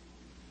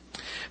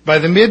 By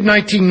the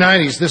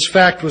mid-1990s, this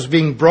fact was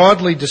being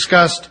broadly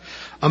discussed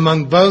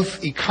among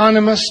both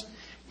economists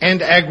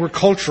and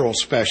agricultural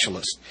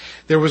specialists.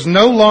 There was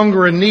no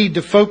longer a need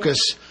to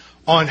focus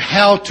on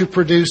how to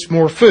produce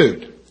more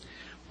food.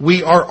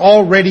 We are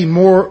already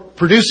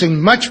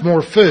producing much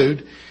more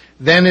food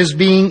than is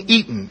being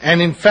eaten,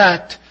 and in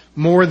fact,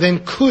 more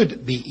than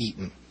could be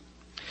eaten.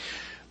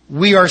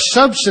 We are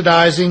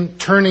subsidizing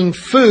turning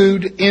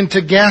food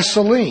into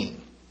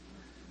gasoline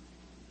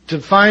to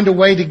find a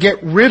way to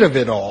get rid of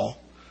it all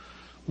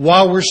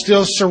while we're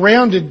still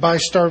surrounded by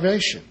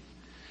starvation.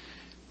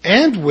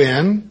 And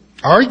when,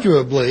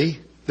 arguably,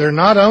 there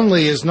not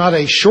only is not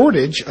a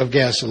shortage of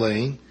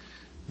gasoline,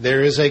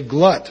 there is a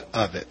glut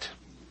of it.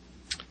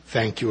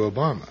 Thank you,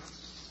 Obama.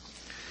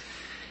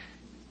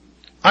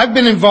 I've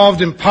been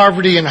involved in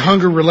poverty and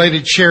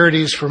hunger-related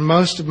charities for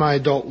most of my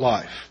adult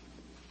life.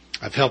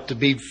 I've helped to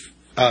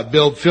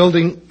build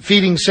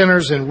feeding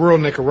centers in rural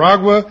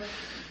Nicaragua.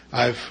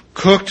 I've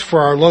cooked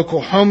for our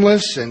local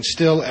homeless, and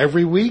still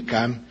every week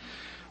I'm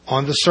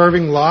on the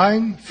serving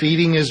line,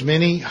 feeding as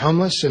many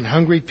homeless and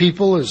hungry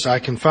people as I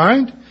can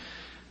find.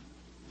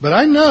 But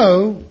I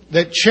know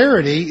that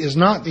charity is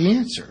not the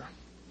answer.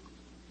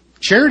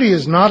 Charity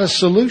is not a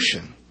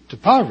solution to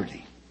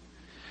poverty.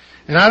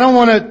 And I don't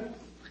want to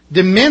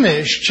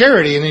diminish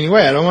charity in any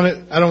way. I don't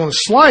want to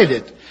slight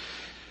it.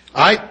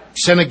 I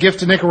sent a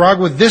gift to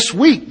Nicaragua this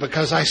week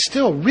because I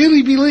still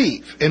really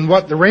believe in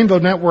what the Rainbow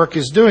Network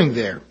is doing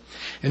there.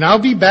 And I'll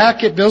be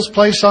back at Bill's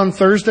place on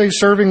Thursday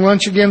serving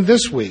lunch again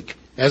this week,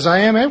 as I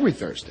am every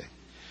Thursday.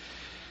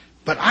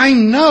 But I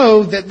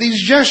know that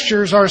these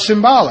gestures are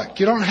symbolic.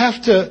 You never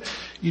have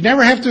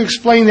to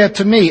explain that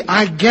to me.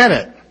 I get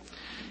it.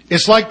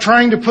 It's like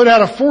trying to put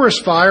out a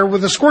forest fire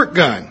with a squirt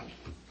gun.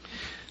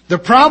 The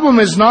problem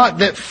is not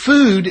that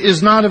food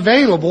is not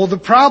available. The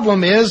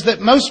problem is that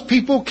most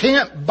people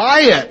can't buy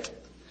it.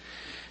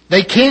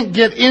 They can't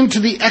get into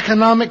the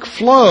economic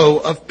flow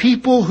of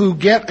people who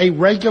get a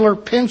regular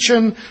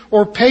pension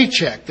or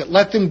paycheck that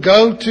let them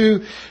go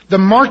to the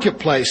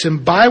marketplace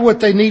and buy what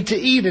they need to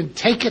eat and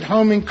take it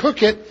home and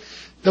cook it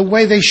the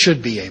way they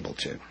should be able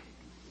to.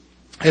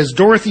 As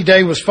Dorothy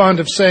Day was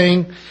fond of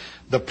saying,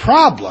 the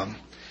problem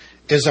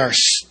is our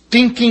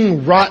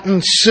stinking,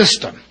 rotten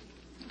system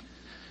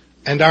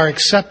and our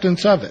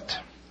acceptance of it.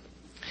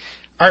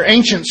 Our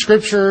ancient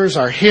scriptures,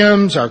 our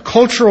hymns, our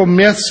cultural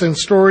myths and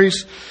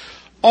stories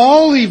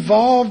all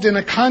evolved in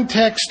a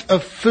context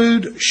of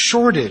food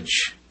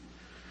shortage,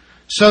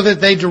 so that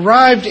they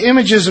derived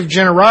images of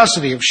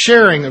generosity, of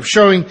sharing, of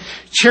showing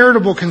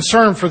charitable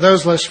concern for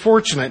those less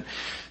fortunate.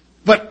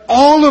 But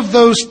all of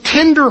those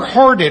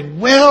tender-hearted,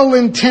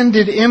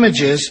 well-intended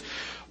images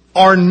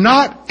are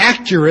not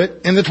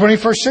accurate in the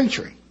 21st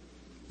century.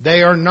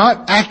 They are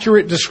not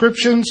accurate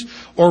descriptions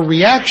or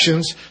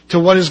reactions to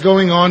what is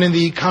going on in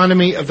the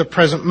economy of the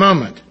present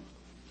moment.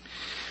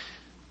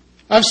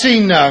 I've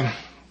seen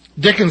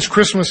Dickens'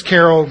 Christmas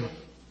Carol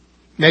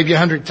maybe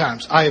 100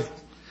 times. I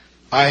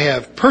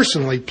have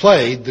personally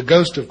played the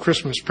Ghost of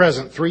Christmas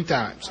Present 3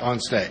 times on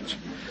stage.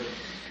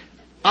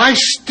 I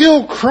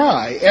still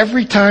cry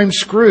every time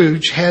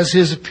Scrooge has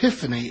his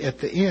epiphany at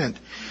the end.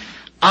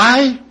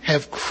 I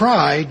have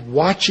cried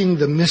watching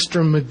the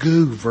Mr.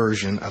 Magoo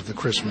version of the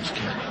Christmas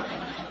Carol.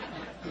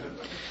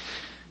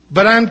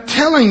 But I'm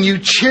telling you,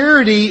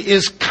 charity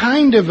is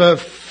kind of a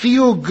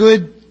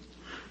feel-good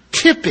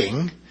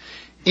tipping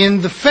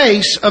in the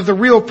face of the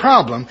real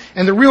problem.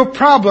 And the real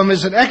problem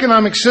is an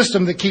economic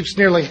system that keeps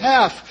nearly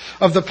half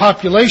of the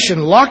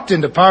population locked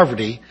into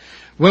poverty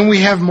when we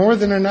have more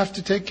than enough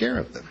to take care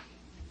of them.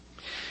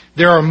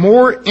 There are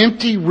more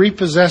empty,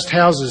 repossessed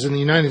houses in the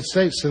United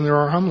States than there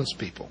are homeless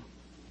people.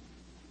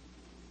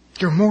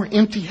 There are more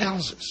empty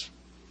houses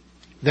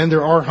than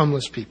there are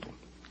homeless people.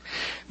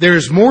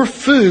 There's more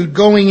food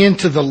going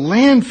into the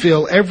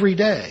landfill every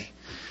day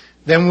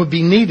than would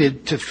be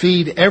needed to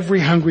feed every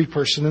hungry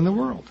person in the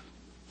world.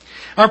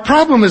 Our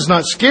problem is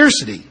not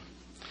scarcity,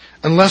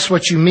 unless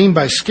what you mean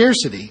by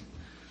scarcity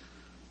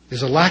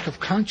is a lack of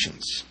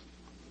conscience,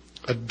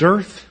 a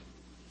dearth,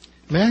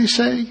 may I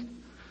say,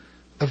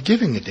 of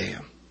giving a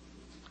damn.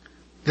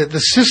 That the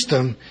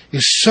system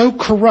is so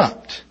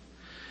corrupt,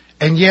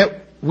 and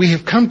yet we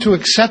have come to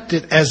accept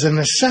it as a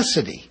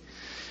necessity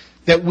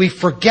that we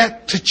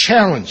forget to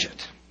challenge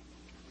it.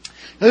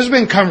 Now, there's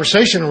been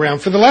conversation around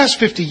for the last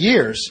 50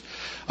 years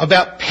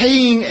about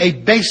paying a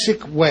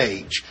basic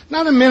wage,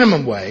 not a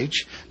minimum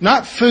wage,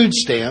 not food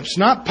stamps,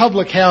 not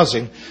public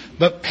housing,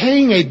 but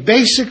paying a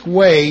basic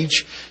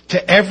wage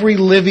to every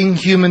living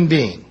human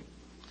being.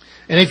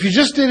 And if you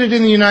just did it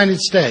in the United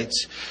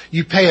States,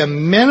 you pay a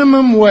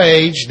minimum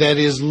wage that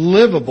is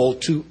livable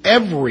to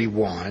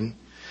everyone,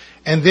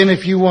 and then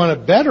if you want a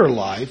better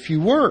life,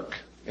 you work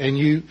and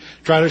you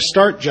try to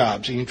start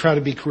jobs and you try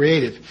to be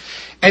creative.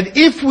 And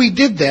if we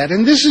did that,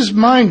 and this is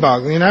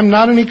mind-boggling, and I'm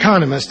not an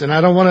economist, and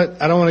I don't want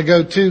to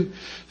go too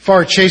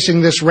far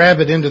chasing this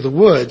rabbit into the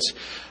woods,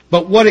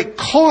 but what it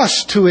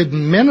costs to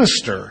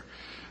administer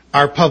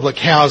our public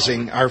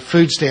housing, our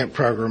food stamp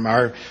program,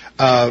 our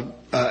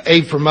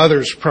Aid for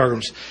Mothers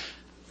programs,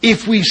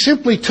 if we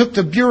simply took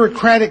the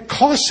bureaucratic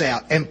costs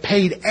out and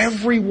paid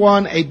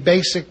everyone a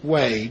basic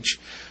wage,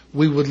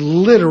 we would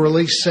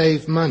literally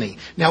save money.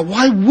 Now,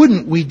 why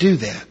wouldn't we do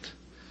that?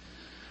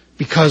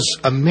 Because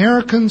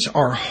Americans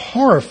are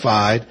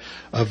horrified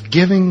of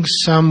giving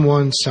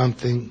someone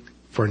something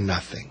for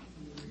nothing.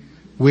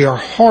 We are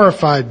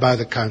horrified by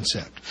the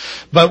concept.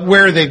 But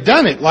where they've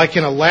done it, like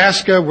in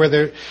Alaska, where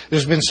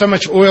there's been so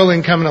much oil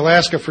income in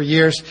Alaska for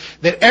years,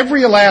 that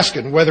every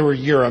Alaskan, whether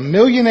you're a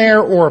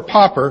millionaire or a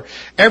pauper,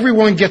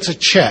 everyone gets a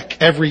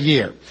check every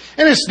year.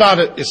 And it's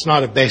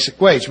not a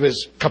basic wage, but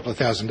it's a couple of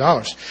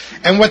 $1,000s.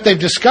 And what they've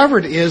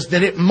discovered is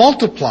that it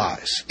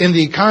multiplies in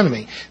the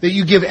economy. That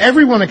you give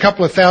everyone a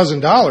couple of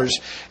 $1,000,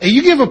 and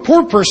you give a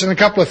poor person a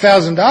couple of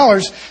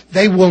 $1,000,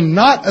 they will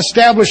not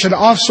establish an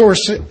offshore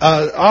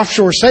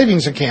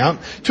savings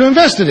account to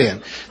invest it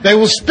in. They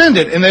will spend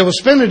it, and they will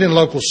spend it in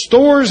local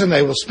stores, and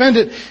they will spend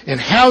it in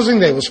housing,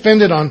 they will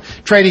spend it on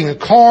trading a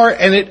car,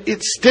 and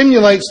it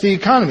stimulates the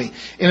economy.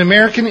 In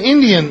American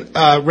Indian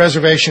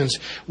reservations,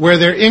 where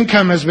their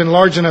income has been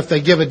large enough,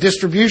 they give a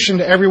distribution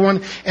to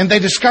everyone, and they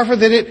discover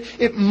that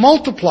it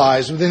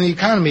multiplies within the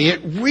economy.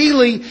 It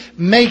really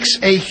makes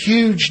a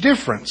huge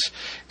difference.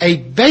 A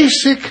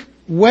basic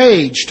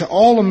wage to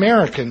all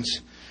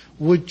Americans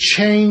would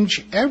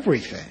change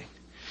everything.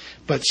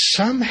 But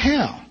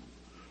somehow,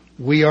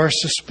 we are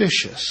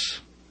suspicious.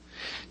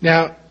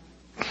 Now,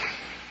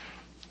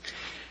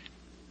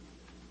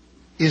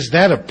 is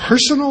that a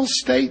personal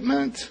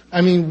statement?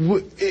 I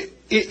mean,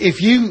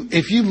 if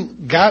you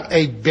got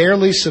a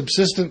barely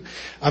subsistent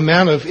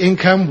amount of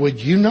income, would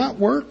you not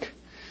work?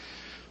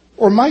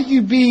 Or might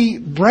you be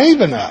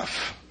brave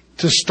enough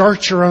to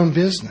start your own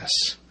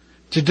business,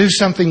 to do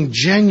something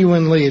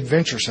genuinely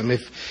adventuresome?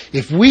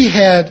 If we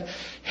had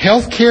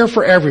health care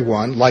for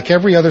everyone, like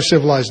every other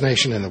civilized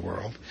nation in the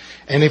world,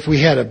 and if we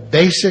had a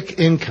basic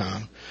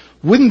income,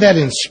 wouldn't that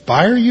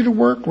inspire you to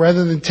work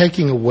rather than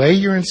taking away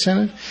your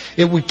incentive?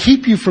 It would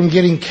keep you from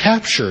getting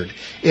captured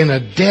in a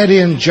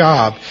dead-end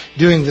job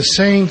doing the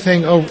same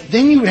thing over.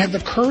 Then you would have the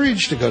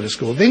courage to go to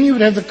school. Then you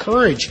would have the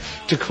courage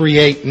to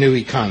create new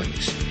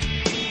economies.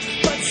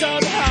 But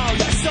somehow,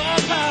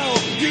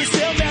 you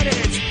still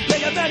manage,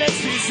 make a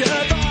manage to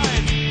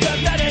survive. The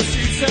manage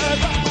to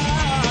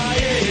survive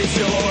is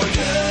your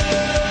courage.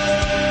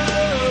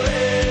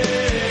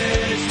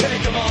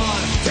 Take them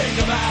on, take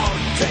them out,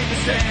 take the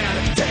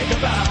stand, take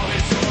them out.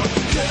 It's your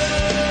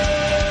courage.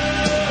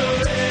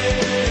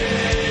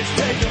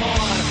 Take them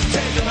on,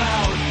 take them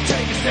out,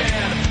 take a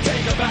stand,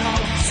 take them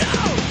out.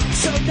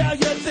 So now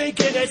you're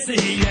thinking it's the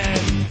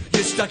end.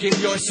 You're stucking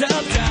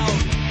yourself down.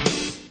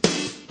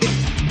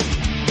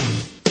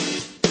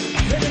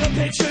 The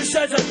picture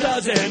says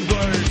 1,000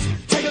 words.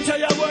 Take them till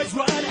your words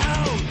run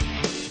out.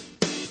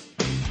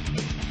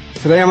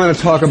 Today I'm going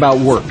to talk about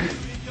work.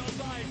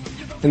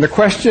 And the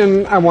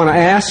question I want to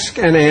ask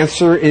and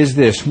answer is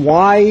this: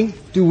 why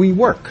do we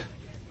work?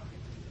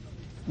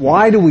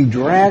 Why do we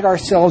drag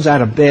ourselves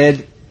out of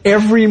bed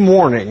every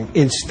morning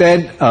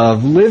instead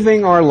of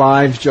living our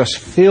lives just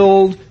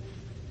filled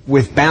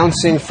with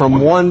bouncing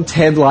from one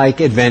TED-like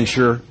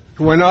adventure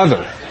to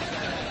another?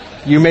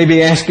 You may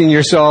be asking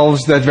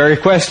yourselves that very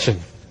question.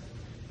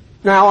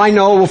 Now, I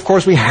know, of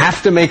course, we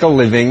have to make a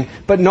living,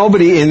 but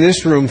nobody in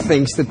this room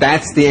thinks that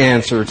that's the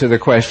answer to the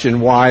question,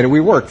 why do we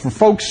work? For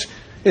folks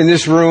in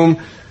this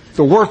room,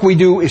 the work we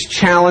do is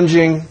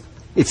challenging,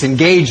 it's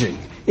engaging,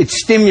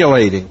 it's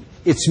stimulating,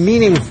 it's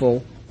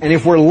meaningful, and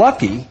if we're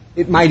lucky,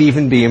 it might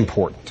even be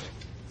important.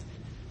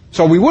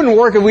 So we wouldn't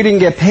work if we didn't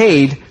get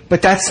paid,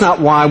 but that's not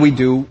why we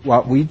do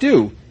what we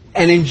do.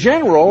 And in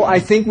general, I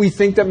think we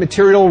think that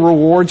material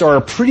rewards are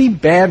a pretty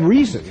bad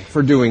reason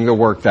for doing the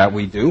work that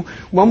we do.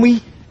 When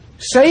we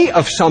say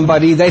of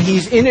somebody that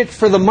he's in it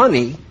for the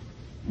money,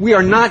 we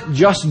are not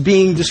just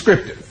being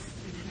descriptive.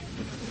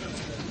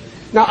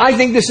 Now, I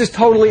think this is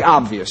totally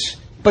obvious,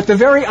 but the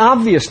very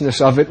obviousness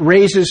of it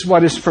raises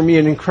what is for me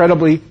an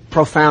incredibly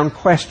profound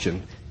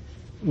question.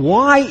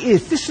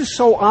 If this is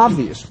so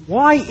obvious,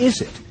 why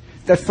is it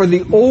that for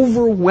the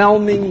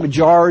overwhelming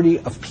majority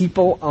of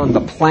people on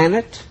the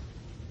planet,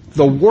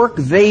 the work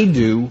they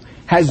do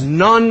has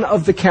none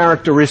of the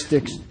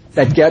characteristics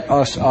that get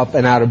us up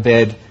and out of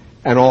bed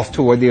and off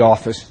toward the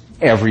office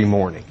every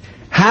morning?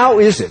 How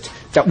is it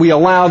that we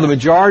allow the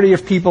majority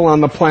of people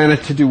on the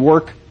planet to do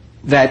work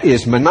that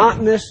is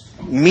monotonous,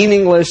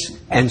 meaningless,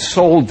 and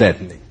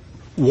soul-deadening?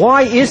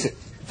 Why is it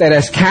that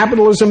as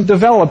capitalism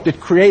developed, it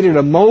created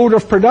a mode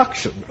of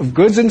production of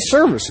goods and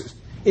services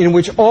in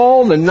which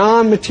all the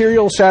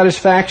non-material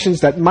satisfactions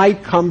that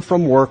might come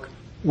from work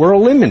were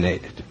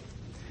eliminated?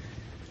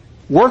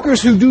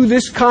 Workers who do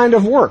this kind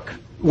of work,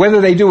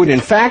 whether they do it in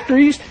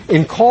factories,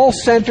 in call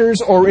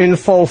centers, or in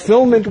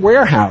fulfillment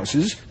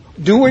warehouses,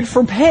 do it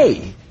for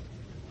pay.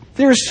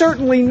 There's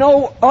certainly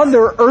no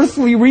other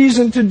earthly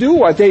reason to do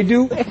what they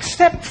do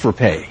except for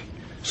pay.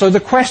 So the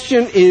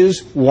question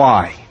is,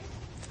 why?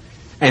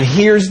 And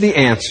here's the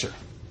answer.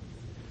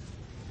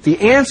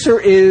 The answer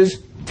is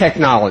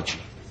technology.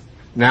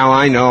 Now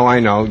I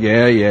know,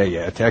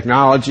 yeah.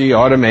 Technology,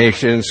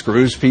 automation,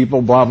 screws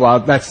people, blah, blah.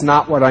 That's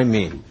not what I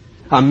mean.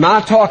 I'm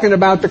not talking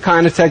about the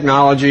kind of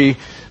technology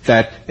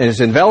that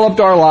has enveloped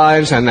our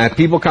lives and that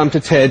people come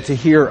to TED to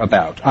hear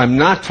about. I'm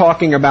not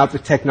talking about the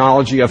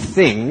technology of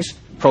things,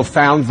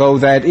 profound though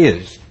that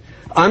is.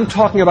 I'm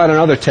talking about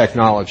another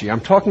technology.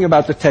 I'm talking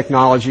about the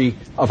technology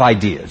of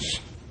ideas.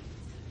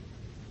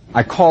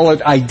 I call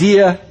it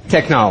idea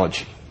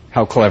technology.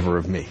 How clever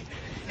of me.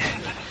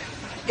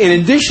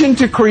 In addition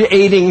to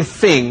creating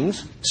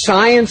things,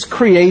 science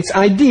creates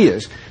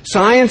ideas.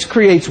 Science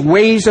creates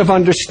ways of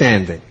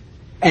understanding.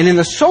 And in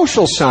the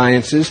social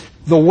sciences,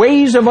 the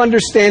ways of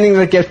understanding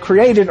that get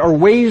created are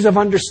ways of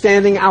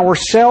understanding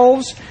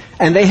ourselves,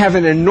 and they have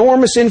an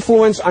enormous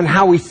influence on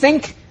how we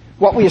think,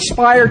 what we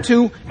aspire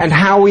to, and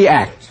how we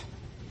act.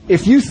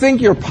 If you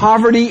think your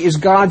poverty is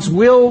God's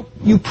will,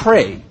 you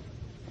pray.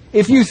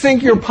 If you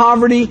think your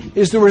poverty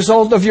is the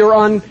result of your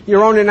own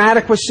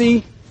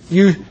inadequacy,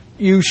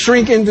 you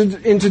shrink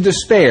into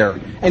despair.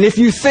 And if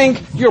you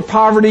think your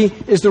poverty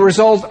is the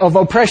result of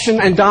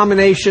oppression and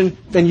domination,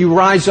 then you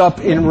rise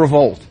up in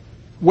revolt.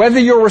 Whether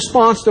your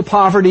response to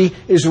poverty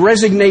is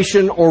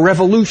resignation or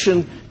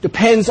revolution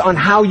depends on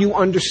how you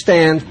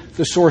understand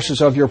the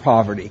sources of your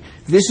poverty.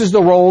 This is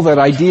the role that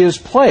ideas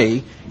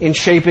play in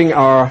shaping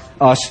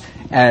us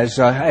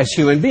as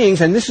human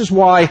beings, and this is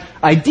why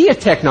idea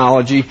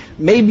technology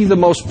may be the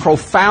most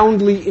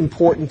profoundly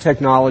important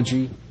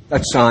technology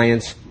that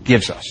science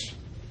gives us.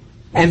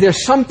 And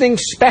there's something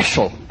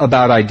special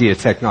about idea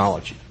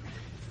technology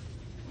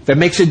that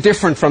makes it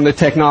different from the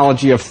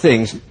technology of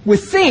things.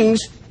 With things,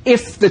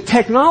 if the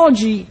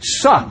technology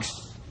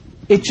sucks,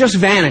 it just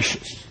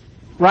vanishes,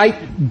 right?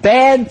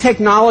 Bad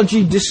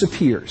technology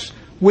disappears.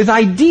 With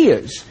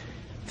ideas,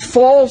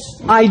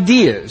 false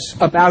ideas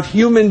about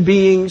human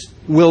beings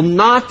will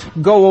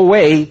not go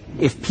away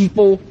if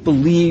people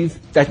believe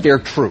that they're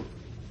true.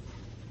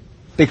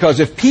 Because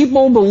if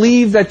people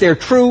believe that they're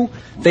true,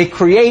 they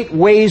create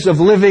ways of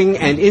living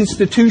and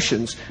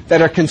institutions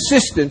that are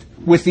consistent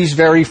with these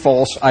very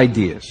false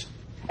ideas.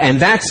 And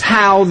that's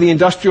how the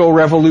Industrial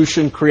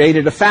Revolution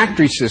created a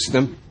factory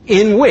system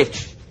in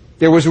which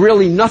there was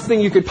really nothing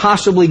you could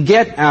possibly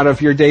get out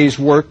of your day's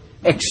work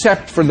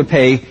except for the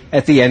pay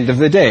at the end of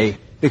the day.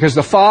 Because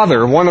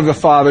one of the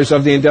fathers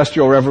of the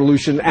Industrial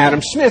Revolution,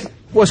 Adam Smith,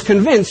 was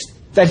convinced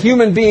that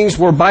human beings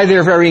were by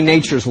their very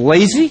natures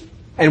lazy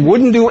and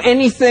wouldn't do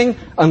anything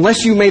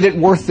unless you made it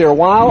worth their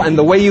while, and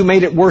the way you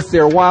made it worth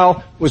their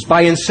while was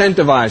by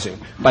incentivizing,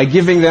 by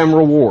giving them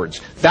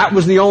rewards. That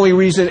was the only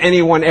reason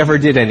anyone ever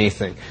did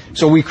anything.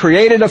 So we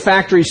created a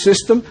factory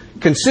system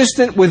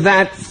consistent with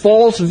that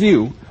false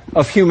view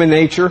of human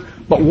nature,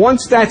 but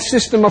once that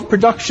system of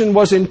production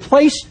was in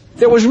place,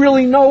 there was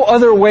really no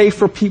other way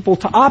for people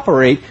to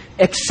operate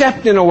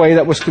except in a way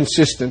that was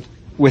consistent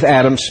with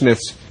Adam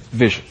Smith's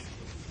vision.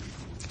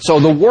 So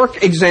the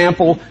work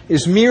example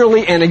is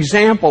merely an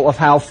example of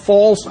how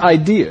false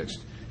ideas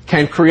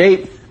can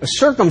create a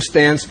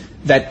circumstance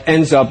that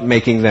ends up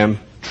making them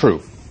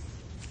true.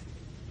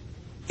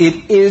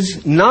 It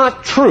is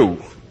not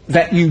true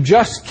that you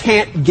just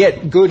can't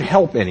get good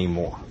help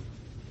anymore.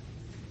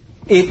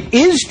 It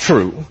is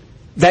true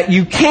that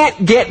you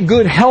can't get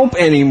good help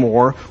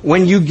anymore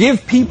when you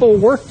give people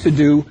work to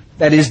do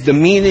that is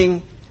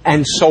demeaning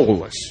and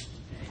soulless.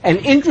 And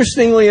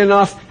interestingly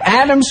enough,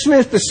 Adam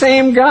Smith, the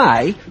same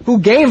guy who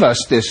gave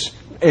us this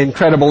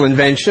incredible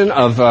invention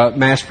of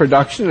mass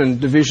production and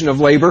division of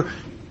labor,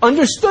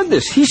 understood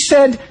this. He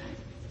said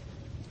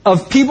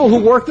of people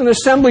who worked in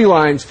assembly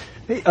lines,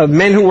 of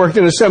men who worked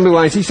in assembly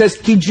lines, he says,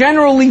 he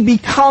generally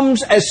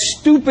becomes as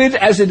stupid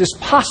as it is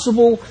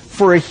possible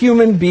for a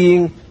human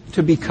being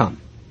to become.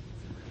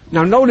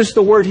 Now notice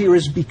the word here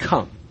is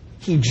become.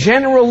 He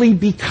generally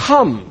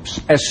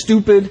becomes as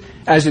stupid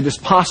as it is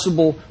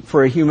possible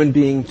for a human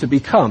being to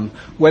become.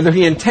 Whether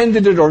he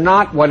intended it or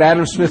not, what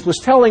Adam Smith was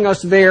telling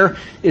us there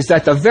is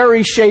that the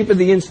very shape of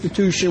the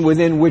institution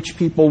within which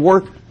people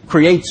work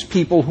creates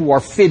people who are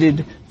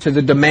fitted to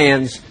the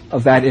demands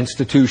of that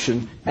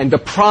institution and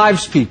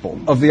deprives people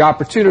of the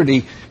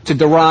opportunity to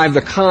derive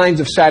the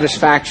kinds of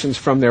satisfactions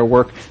from their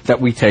work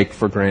that we take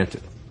for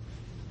granted.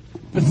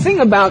 The thing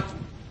about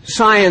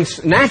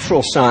science,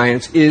 natural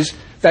science, is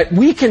that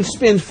we can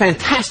spin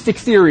fantastic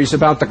theories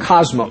about the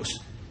cosmos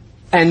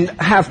and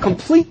have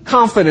complete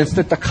confidence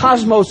that the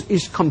cosmos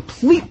is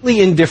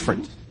completely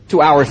indifferent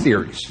to our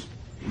theories.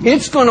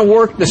 It's going to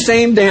work the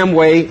same damn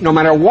way no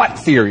matter what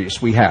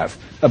theories we have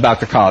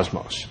about the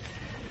cosmos.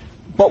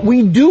 But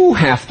we do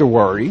have to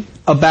worry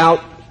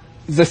about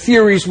the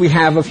theories we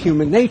have of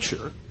human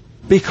nature,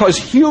 because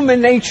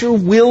human nature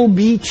will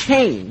be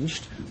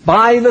changed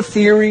by the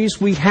theories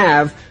we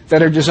have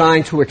that are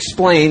designed to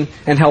explain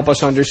and help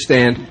us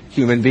understand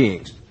human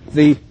beings.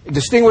 The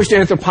distinguished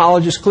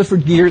anthropologist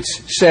Clifford Geertz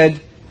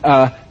said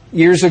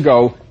years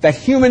ago that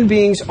human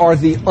beings are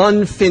the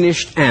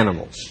unfinished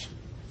animals.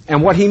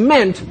 And what he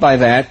meant by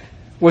that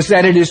was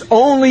that it is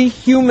only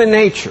human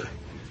nature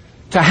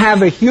to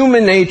have a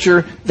human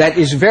nature that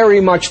is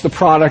very much the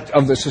product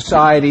of the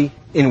society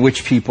in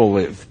which people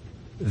live.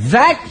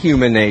 That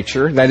human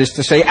nature, that is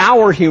to say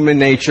our human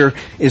nature,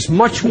 is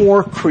much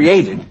more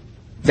created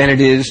than it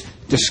is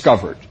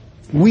discovered.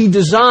 We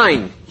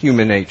design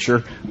human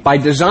nature by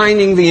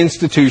designing the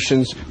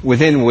institutions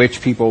within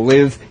which people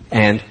live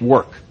and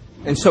work.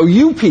 And so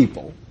you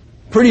people,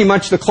 pretty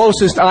much the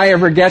closest I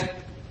ever get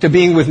to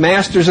being with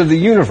masters of the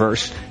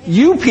universe,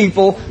 you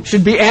people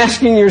should be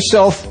asking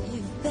yourself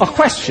a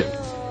question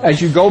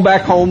as you go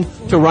back home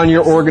to run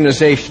your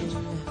organization.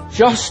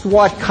 Just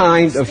what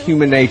kind of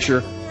human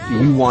nature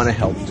do you want to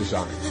help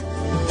design?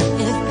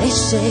 If they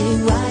say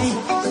why,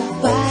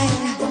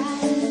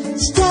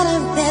 tell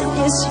them that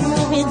it's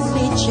human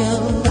nature.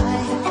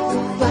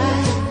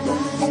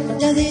 Why,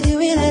 does it do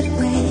it that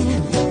way?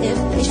 If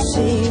they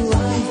say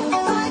why,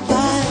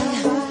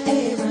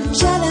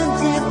 tell them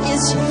that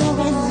it's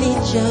human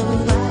nature.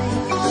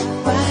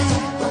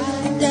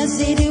 Why,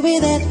 does it do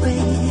it that way?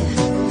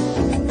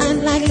 I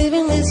like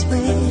living this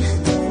way.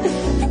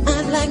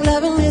 I like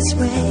loving this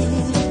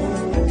way.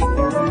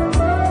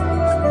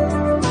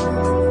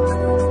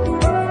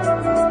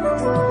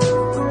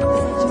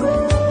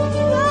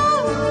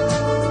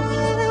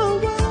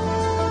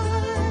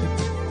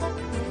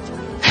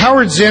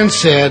 Howard Zinn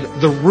said,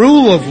 the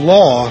rule of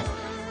law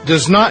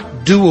does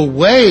not do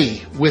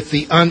away with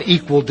the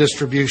unequal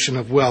distribution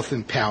of wealth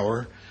and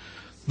power,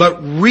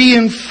 but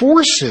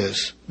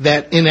reinforces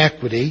that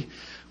inequity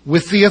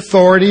with the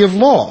authority of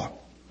law.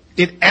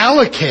 It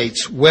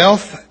allocates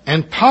wealth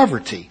and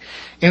poverty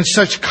in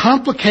such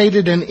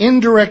complicated and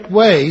indirect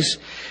ways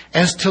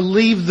as to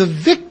leave the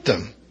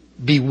victim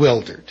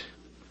bewildered.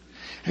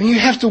 And you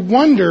have to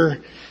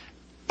wonder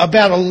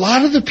about a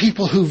lot of the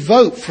people who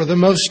vote for the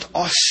most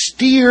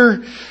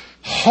austere,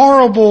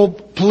 horrible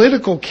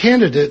political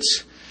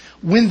candidates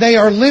when they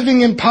are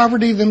living in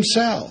poverty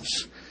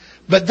themselves.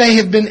 But they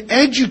have been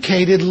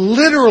educated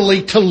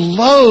literally to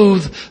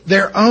loathe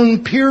their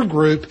own peer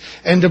group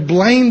and to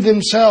blame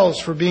themselves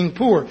for being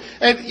poor.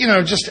 And,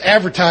 just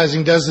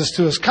advertising does this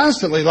to us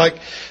constantly. Like,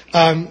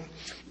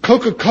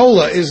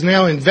 Coca-Cola is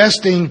now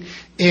investing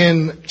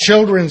in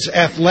children's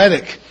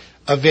athletic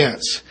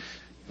events,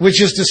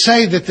 which is to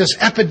say that this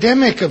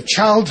epidemic of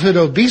childhood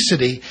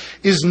obesity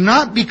is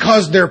not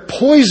because they're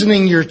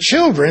poisoning your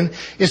children,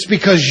 it's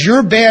because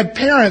you're bad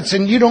parents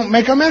and you don't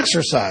make them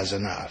exercise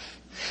enough.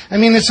 I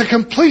mean, it's a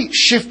complete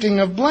shifting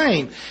of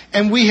blame.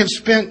 And we have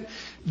spent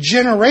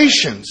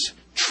generations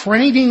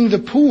training the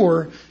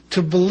poor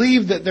to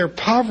believe that their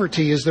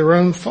poverty is their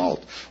own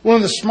fault. One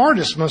of the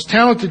smartest, most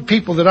talented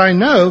people that I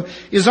know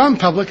is on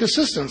public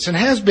assistance and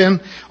has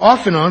been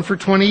off and on for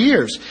 20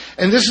 years.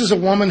 And this is a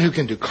woman who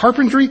can do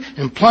carpentry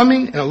and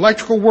plumbing and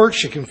electrical work.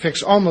 She can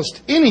fix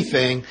almost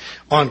anything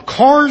on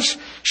cars.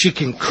 She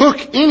can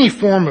cook any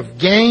form of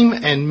game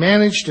and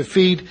manage to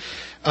feed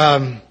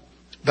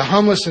the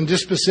homeless and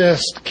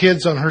dispossessed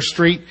kids on her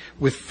street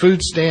with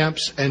food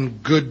stamps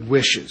and good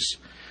wishes.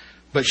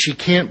 But she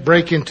can't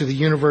break into the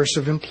universe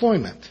of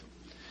employment,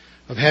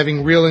 of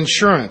having real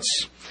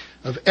insurance,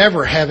 of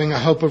ever having a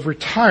hope of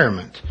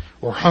retirement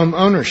or home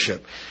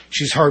ownership.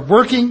 She's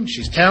hardworking,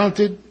 she's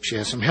talented, she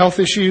has some health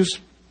issues,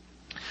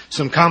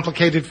 some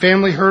complicated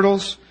family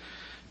hurdles,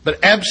 but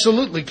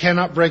absolutely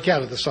cannot break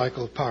out of the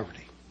cycle of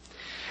poverty.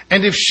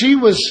 And if she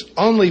was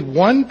only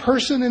one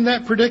person in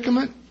that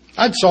predicament,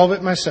 I'd solve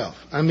it myself.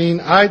 I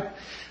mean, I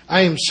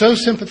am so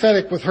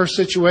sympathetic with her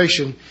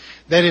situation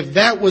that if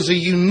that was a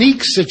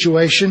unique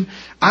situation,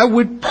 I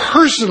would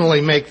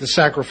personally make the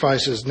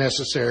sacrifices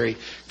necessary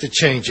to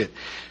change it.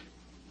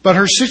 But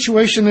her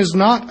situation is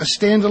not a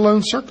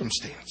standalone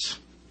circumstance.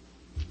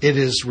 It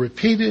is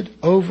repeated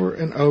over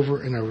and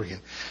over and over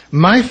again.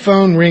 My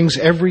phone rings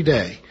every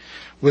day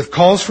with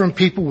calls from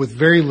people with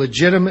very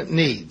legitimate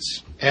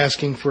needs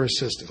asking for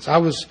assistance. I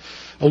was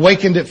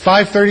awakened at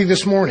 5:30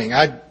 this morning.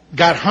 I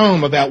got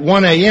home about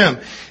 1 a.m.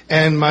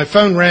 and my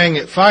phone rang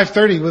at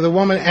 5:30 with a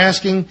woman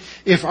asking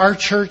if our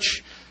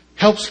church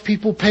helps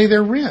people pay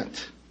their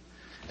rent.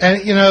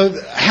 And,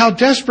 how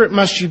desperate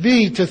must you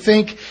be to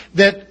think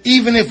that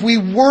even if we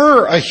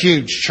were a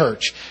huge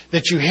church,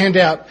 that you hand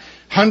out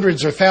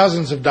hundreds or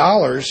thousands of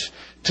dollars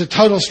to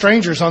total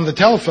strangers on the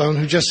telephone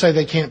who just say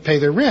they can't pay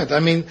their rent. I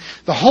mean,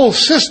 the whole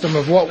system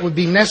of what would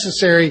be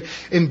necessary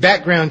in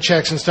background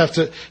checks and stuff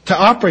to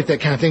operate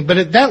that kind of thing. But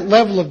at that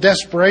level of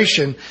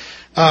desperation,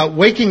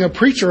 waking a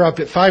preacher up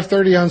at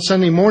 5:30 on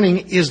Sunday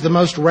morning is the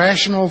most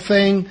rational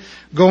thing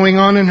going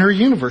on in her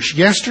universe.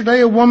 Yesterday,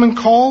 a woman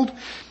called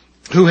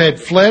who had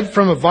fled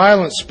from a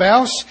violent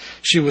spouse.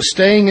 She was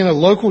staying in a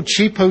local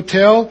cheap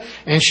hotel,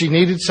 and she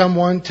needed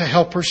someone to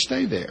help her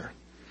stay there.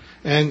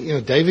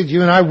 And, David,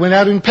 you and I went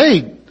out and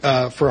paid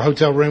for a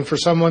hotel room for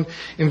someone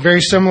in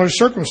very similar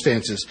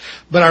circumstances.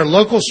 But our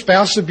local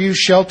spouse abuse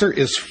shelter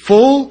is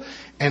full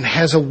and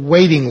has a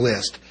waiting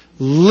list,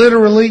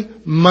 literally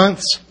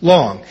months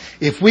long.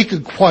 If we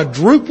could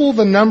quadruple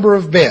the number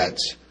of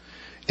beds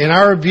in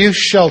our abuse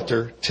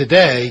shelter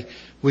today,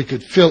 we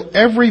could fill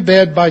every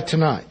bed by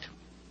tonight.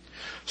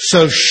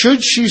 So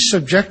should she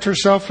subject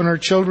herself and her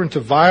children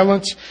to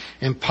violence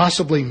and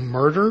possibly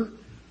murder,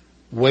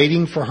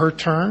 waiting for her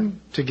turn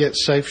to get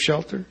safe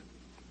shelter?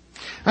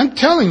 I'm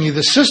telling you,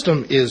 the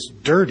system is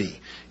dirty.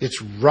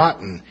 It's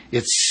rotten.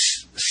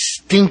 It's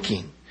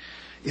stinking.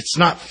 It's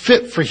not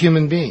fit for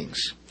human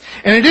beings.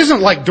 And it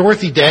isn't like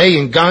Dorothy Day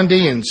and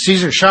Gandhi and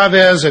Cesar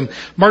Chavez and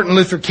Martin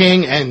Luther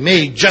King and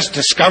me just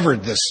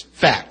discovered this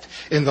fact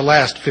in the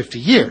last 50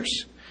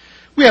 years.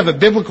 We have a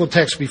biblical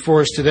text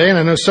before us today, and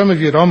I know some of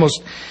you had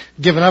almost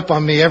given up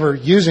on me ever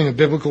using a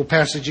biblical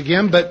passage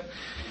again, but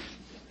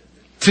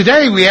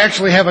today we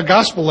actually have a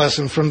gospel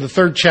lesson from the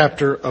 3rd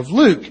chapter of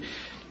Luke.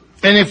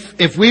 And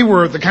if we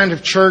were the kind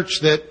of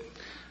church that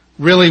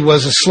really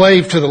was a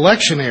slave to the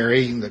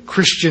lectionary, the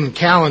Christian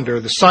calendar,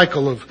 the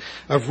cycle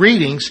of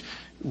readings,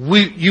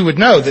 you would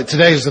know that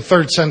today is the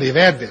 3rd Sunday of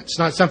Advent. It's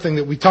not something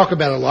that we talk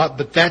about a lot,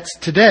 but that's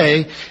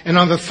today. And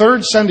on the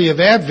 3rd Sunday of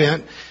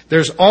Advent,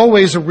 there's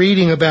always a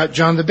reading about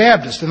John the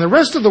Baptist. And the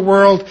rest of the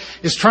world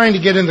is trying to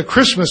get in the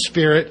Christmas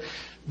spirit,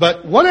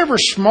 but whatever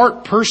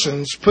smart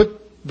persons put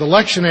the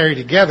lectionary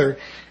together,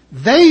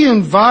 they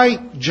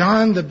invite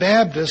John the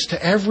Baptist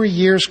to every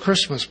year's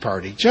Christmas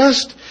party.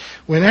 Just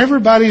when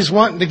everybody's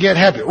wanting to get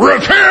happy.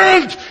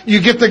 Repent! You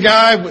get the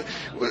guy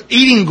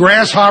eating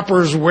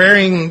grasshoppers,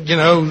 wearing,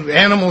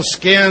 animal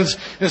skins,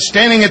 and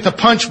standing at the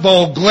punch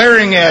bowl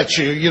glaring at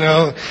you,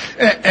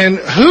 And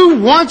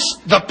who wants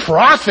the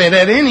prophet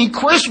at any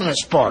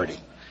Christmas party?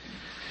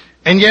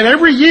 And yet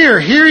every year,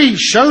 here he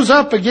shows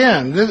up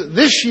again.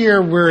 This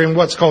year we're in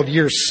what's called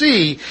year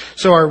C,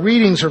 so our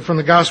readings are from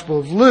the Gospel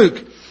of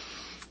Luke.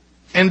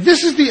 And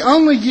this is the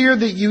only year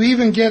that you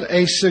even get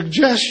a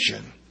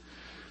suggestion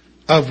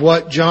of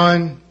what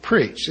John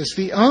preached. It's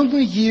the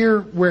only year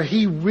where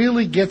he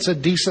really gets a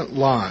decent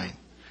line.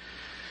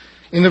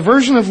 In the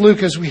version of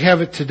Luke as we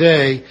have it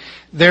today,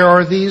 there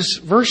are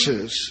these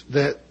verses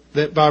that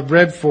Bob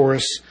read for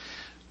us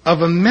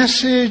of a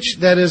message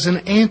that is an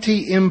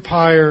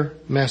anti-empire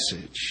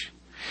message.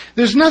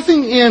 There's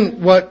nothing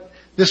in what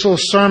this little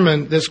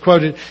sermon that's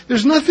quoted,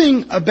 there's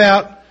nothing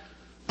about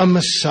a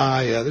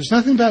Messiah. There's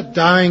nothing about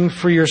dying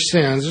for your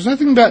sins. There's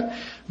nothing about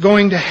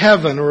going to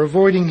heaven or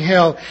avoiding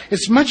hell.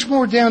 It's much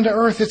more down to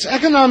earth. It's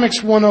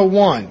Economics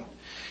 101.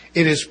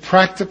 It is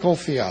practical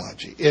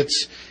theology.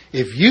 It's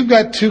if you've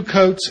got 2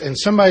 coats and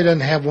somebody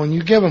doesn't have one,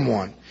 you give them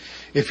one.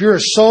 If you're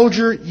a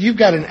soldier, you've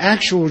got an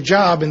actual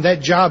job, and that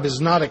job is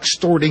not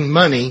extorting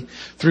money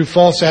through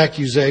false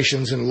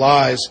accusations and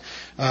lies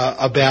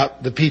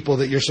about the people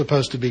that you're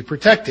supposed to be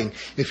protecting.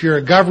 If you're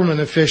a government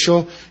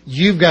official,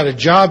 you've got a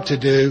job to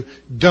do.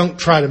 Don't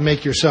try to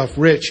make yourself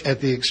rich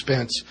at the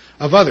expense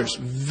of others.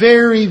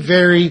 Very,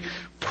 very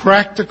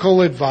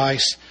practical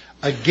advice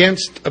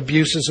against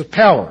abuses of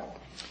power.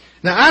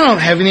 Now, I don't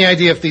have any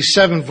idea if these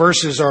 7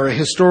 verses are a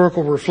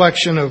historical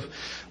reflection of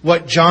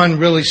what John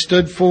really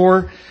stood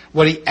for,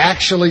 what he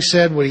actually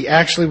said, what he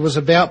actually was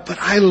about, but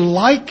I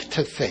like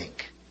to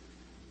think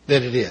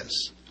that it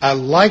is. I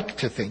like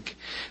to think.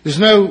 There's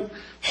no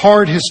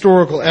hard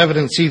historical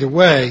evidence either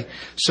way,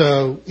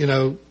 so,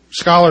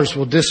 scholars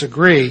will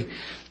disagree.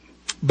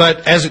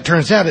 But as it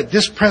turns out, at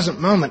this present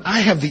moment,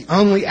 I have the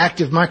only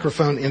active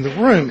microphone in the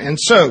room. And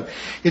so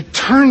it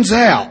turns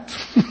out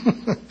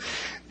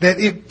that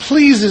it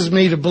pleases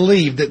me to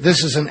believe that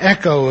this is an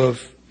echo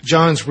of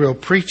John's real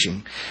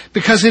preaching,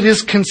 because it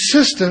is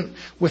consistent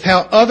with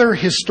how other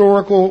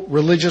historical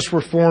religious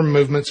reform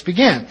movements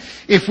began.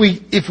 If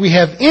we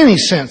have any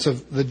sense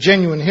of the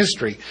genuine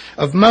history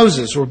of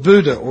Moses or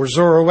Buddha or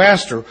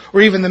Zoroaster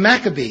or even the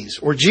Maccabees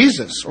or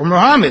Jesus or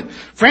Muhammad,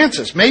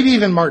 Francis, maybe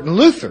even Martin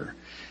Luther,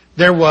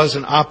 there was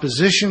an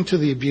opposition to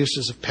the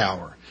abuses of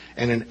power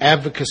and an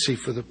advocacy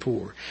for the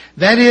poor.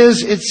 That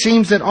is, it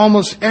seems that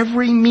almost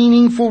every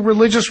meaningful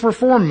religious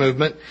reform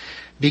movement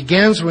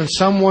begins when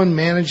someone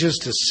manages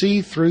to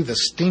see through the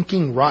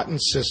stinking, rotten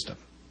system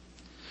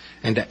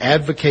and to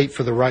advocate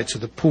for the rights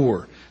of the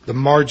poor, the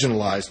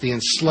marginalized, the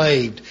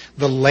enslaved,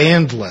 the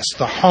landless,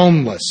 the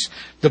homeless,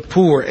 the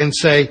poor, and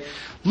say,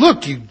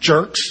 look, you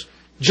jerks,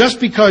 just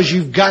because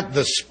you've got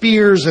the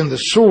spears and the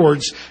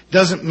swords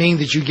doesn't mean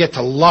that you get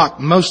to lock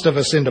most of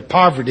us into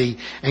poverty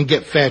and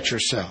get fat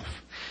yourself.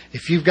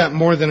 If you've got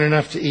more than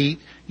enough to eat,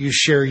 you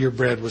share your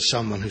bread with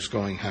someone who's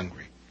going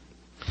hungry.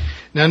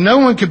 Now, no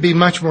one could be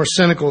much more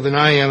cynical than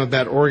I am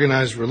about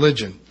organized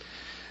religion.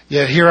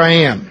 Yet here I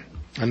am.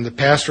 I'm the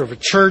pastor of a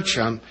church.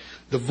 I'm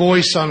the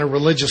voice on a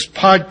religious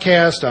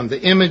podcast. I'm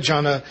the image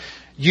on a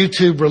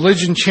YouTube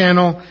religion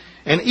channel.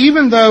 And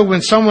even though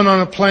when someone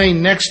on a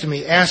plane next to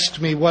me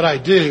asks me what I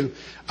do,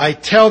 I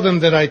tell them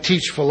that I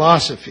teach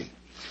philosophy.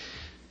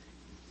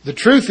 The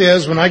truth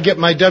is, when I get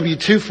my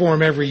W-2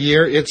 form every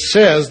year, it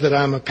says that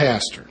I'm a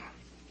pastor.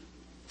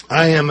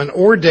 I am an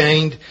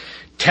ordained,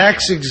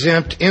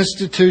 tax-exempt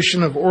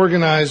institution of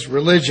organized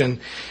religion,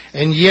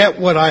 and yet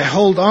what I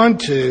hold on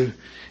to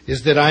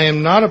is that I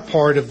am not a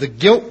part of the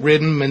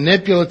guilt-ridden,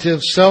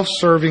 manipulative,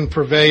 self-serving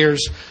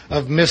purveyors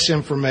of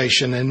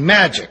misinformation and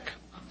magic.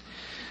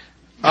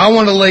 I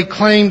want to lay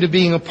claim to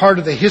being a part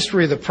of the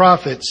history of the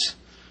prophets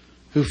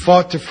who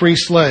fought to free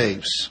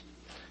slaves,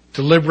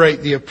 to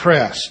liberate the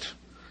oppressed,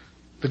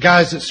 the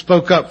guys that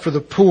spoke up for the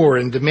poor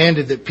and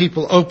demanded that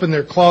people open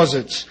their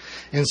closets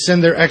and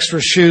send their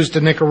extra shoes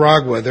to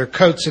Nicaragua, their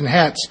coats and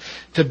hats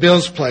to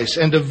Bill's place,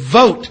 and to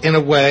vote in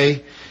a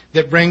way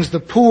that brings the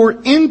poor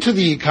into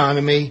the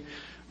economy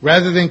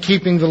rather than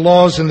keeping the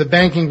laws and the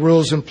banking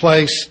rules in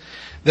place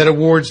that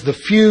awards the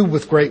few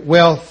with great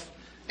wealth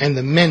and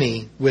the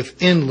many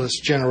with endless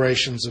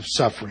generations of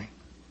suffering.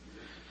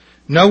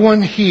 No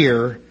one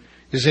here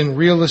is in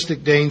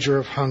realistic danger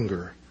of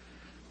hunger,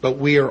 but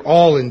we are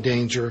all in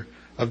danger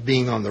of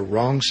being on the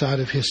wrong side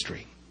of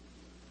history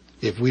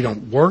if we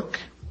don't work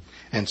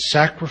and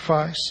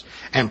sacrifice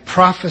and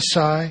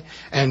prophesy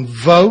and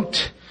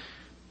vote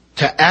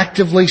to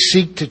actively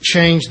seek to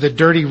change the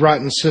dirty,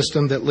 rotten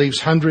system that leaves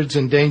hundreds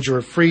in danger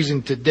of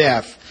freezing to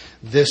death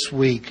this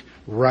week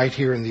right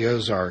here in the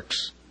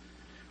Ozarks,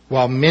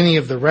 while many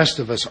of the rest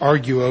of us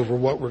argue over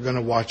what we're going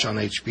to watch on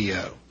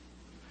HBO.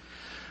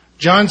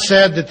 John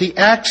said that the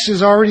axe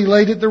is already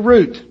laid at the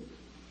root,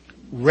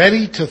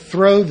 ready to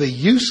throw the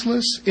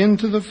useless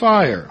into the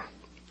fire.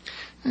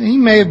 He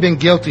may have been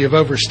guilty of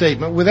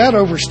overstatement. Without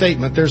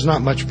overstatement, there's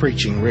not much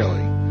preaching,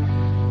 really.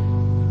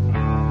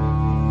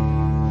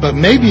 But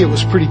maybe it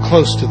was pretty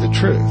close to the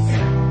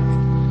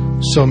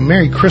truth. So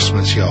Merry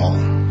Christmas,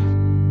 y'all.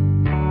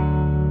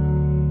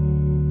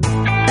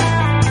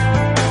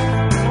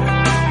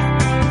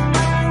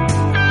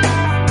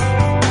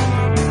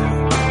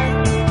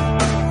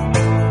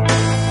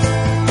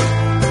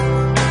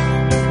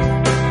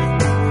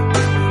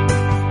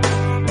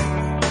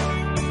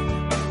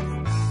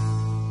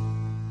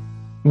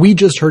 We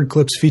just heard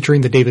clips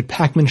featuring the David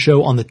Pakman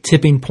Show on the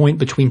tipping point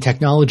between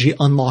technology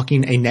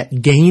unlocking a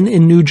net gain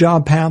in new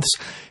job paths,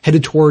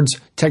 headed towards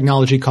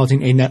technology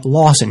causing a net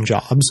loss in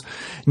jobs.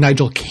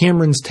 Nigel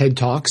Cameron's TED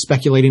Talk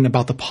speculating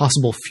about the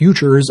possible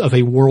futures of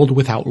a world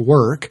without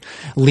work.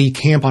 Lee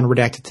Camp on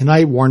Redacted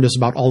Tonight warned us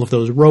about all of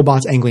those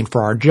robots angling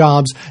for our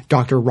jobs.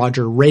 Dr.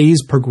 Roger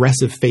Ray's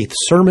Progressive Faith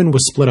sermon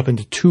was split up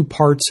into two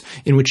parts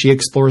in which he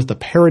explores the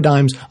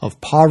paradigms of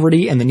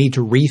poverty and the need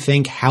to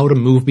rethink how to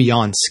move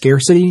beyond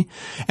scarcity.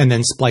 And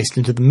then spliced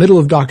into the middle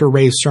of Dr.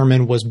 Ray's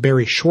sermon was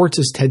Barry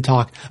Schwartz's TED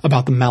Talk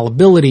about the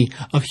malleability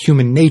of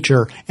human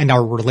nature and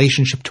our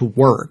relationship to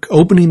work,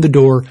 opening the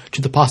door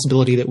to the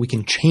possibility that we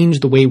can change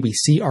the way we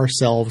see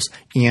ourselves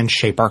and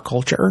shape our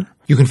culture.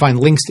 You can find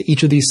links to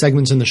each of these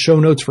segments in the show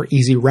notes for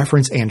easy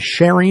reference and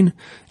sharing.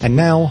 And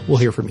now we'll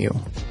hear from you.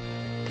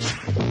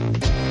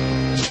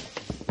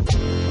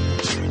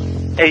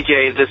 Hey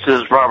Jay, this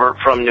is Robert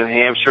from New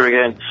Hampshire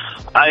again.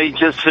 I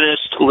just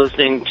finished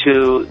listening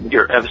to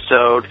your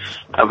episode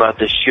about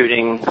the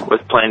shooting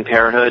with Planned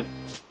Parenthood,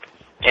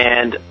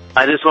 and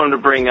I just wanted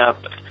to bring up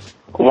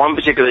one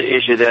particular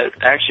issue that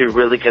actually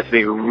really gets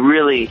me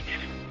really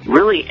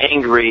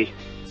angry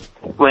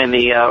when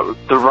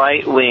the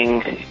right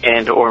wing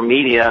and or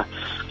media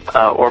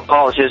or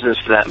politicians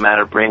for that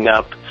matter bring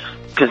up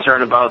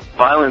concern about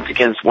violence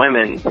against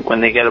women when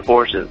they get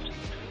abortions.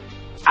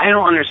 I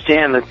don't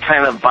understand the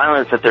kind of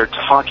violence that they're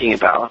talking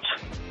about.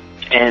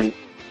 And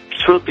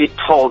truth be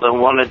told, I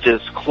want to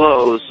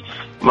disclose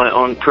my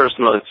own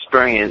personal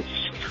experience.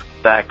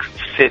 Back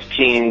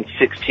 15,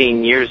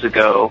 16 years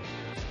ago,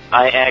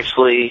 I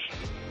actually,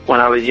 when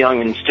I was young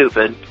and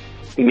stupid,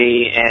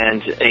 me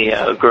and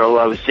a girl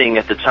I was seeing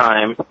at the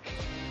time,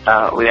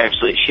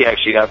 she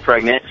actually got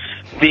pregnant.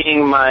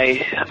 Being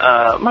my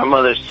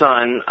mother's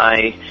son,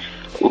 I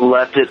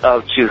left it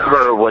up to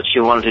her what she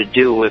wanted to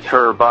do with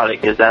her body,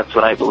 because that's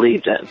what I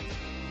believed in.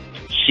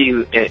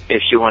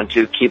 If she wanted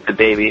to keep the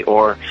baby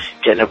or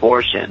get an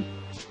abortion,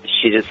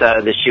 she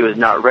decided that she was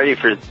not ready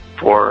for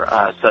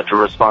such a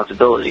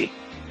responsibility.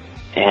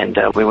 And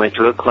we went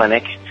to a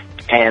clinic,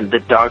 and the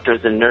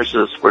doctors and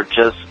nurses were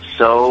just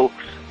so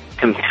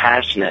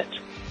compassionate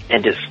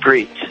and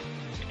discreet.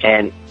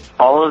 And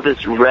all of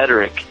this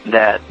rhetoric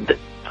that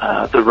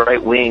the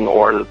right wing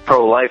or the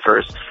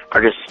pro-lifers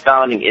are just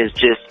spouting is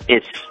just,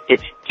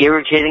 it's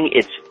irritating.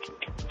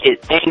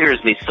 It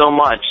angers me so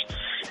much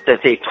that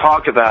they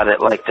talk about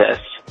it like this,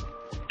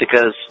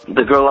 because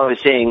the girl I was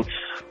seeing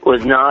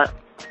was not.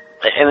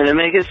 I mean, it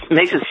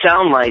makes it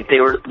sound like they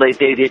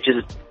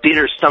just beat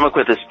her stomach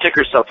with a stick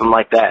or something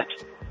like that,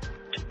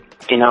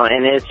 you know.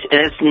 And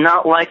it's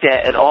not like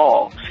that at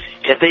all.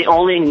 If they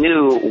only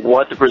knew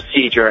what the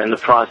procedure and the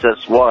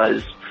process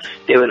was,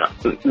 they would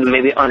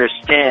maybe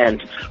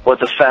understand what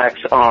the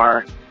facts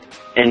are,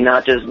 and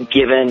not just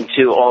give in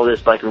to all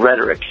this like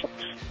rhetoric.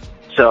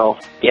 So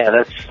yeah,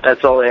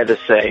 that's all I had to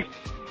say.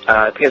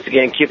 Thanks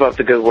again. Keep up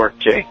the good work,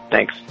 Jay.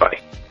 Thanks. Bye.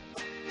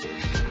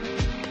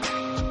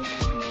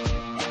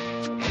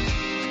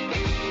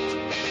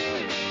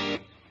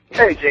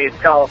 Hey, Jay, it's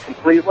Colin from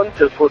Cleveland.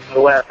 Just listened to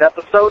the last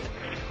episode.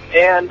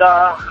 And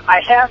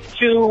I have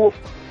to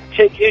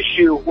take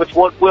issue with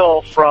what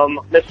Will from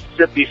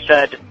Mississippi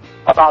said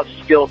about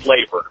skilled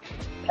labor.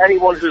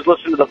 Anyone who's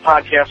listened to the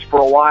podcast for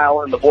a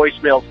while and the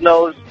voicemails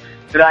knows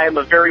that I am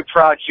a very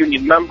proud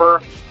union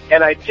member,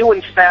 and I do,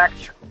 in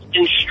fact,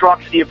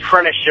 instruct the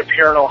apprenticeship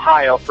here in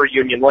Ohio for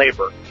union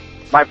labor.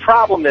 My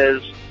problem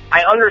is,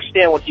 I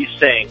understand what he's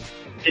saying.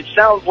 It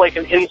sounds like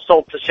an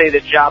insult to say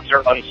that jobs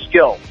are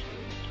unskilled.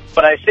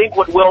 But I think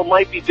what Will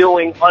might be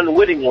doing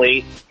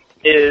unwittingly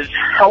is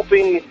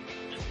helping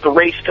the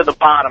race to the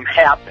bottom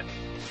happen.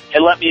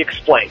 And let me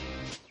explain.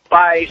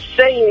 By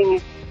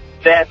saying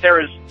that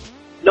there is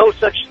no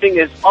such thing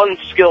as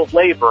unskilled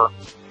labor,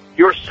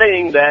 you're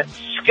saying that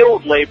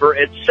skilled labor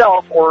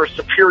itself, or a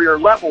superior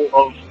level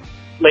of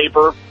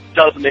labor,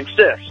 doesn't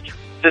exist.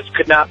 This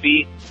could not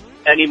be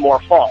any more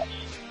false.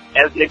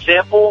 As an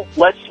example,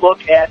 let's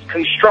look at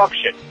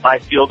construction, my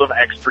field of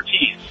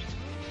expertise.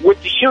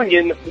 With the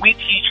union, we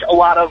teach a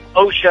lot of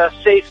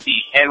OSHA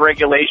safety and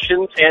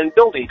regulations and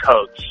building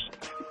codes.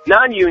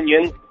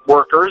 Non-union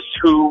workers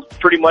who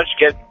pretty much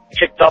get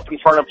picked up in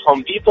front of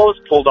Home Depots,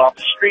 pulled off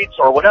the streets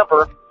or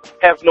whatever,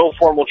 have no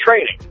formal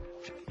training.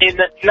 In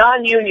the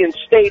non-union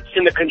states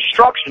in the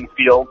construction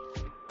field,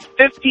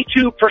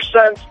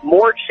 52%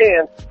 more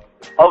chance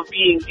of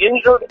being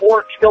injured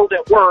or killed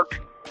at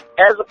work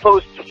as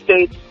opposed to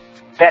states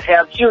that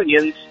have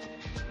unions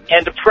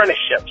and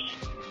apprenticeships.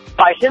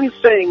 By him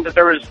saying that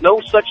there is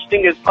no such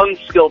thing as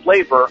unskilled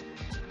labor,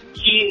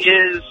 he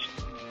is,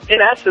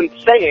 in essence,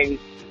 saying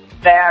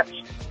that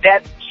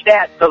that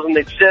stat doesn't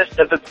exist,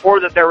 or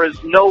that there is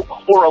no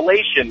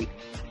correlation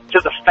to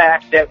the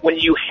fact that when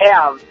you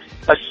have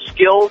a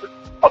skilled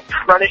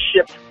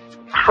apprenticeship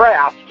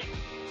craft,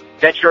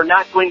 that you're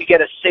not going to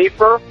get a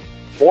safer,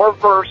 more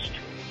versed,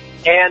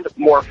 and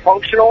more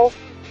functional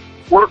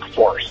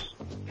workforce.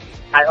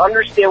 I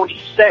understand what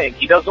he's saying.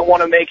 He doesn't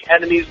want to make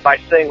enemies by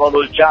saying, oh,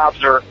 those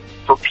jobs are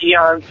for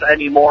peons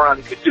anymore,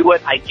 and could do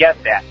it. I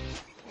get that.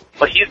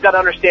 But he's got to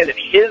understand that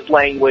his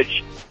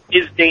language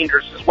is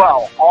dangerous as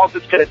well. All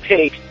it's going to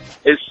take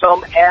is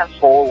some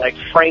asshole like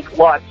Frank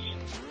Lutz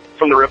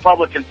from the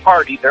Republican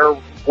Party, their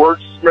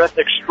wordsmith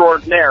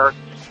extraordinaire,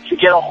 to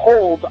get a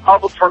hold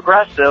of a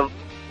progressive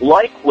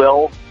like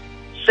Will,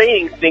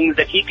 saying things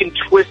that he can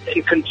twist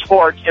and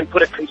contort and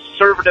put a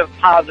conservative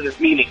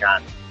positive meaning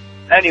on.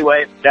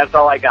 Anyway, that's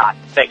all I got.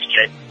 Thanks,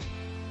 Jay.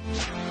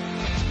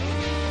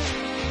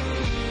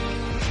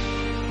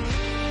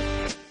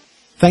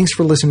 Thanks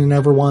for listening,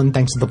 everyone.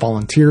 Thanks to the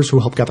volunteers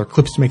who help gather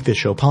clips to make this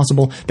show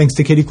possible. Thanks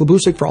to Katie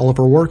Klabusik for all of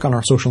her work on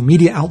our social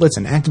media outlets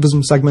and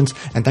activism segments.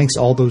 And thanks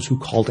to all those who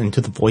called into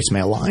the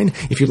voicemail line.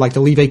 If you'd like to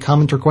leave a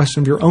comment or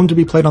question of your own to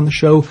be played on the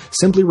show,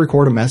 simply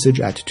record a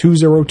message at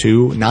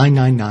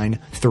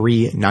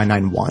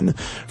 202-999-3991.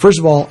 First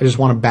of all, I just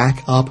want to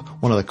back up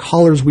one of the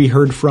callers we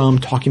heard from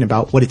talking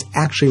about what it's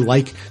actually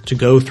like to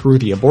go through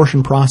the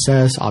abortion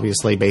process,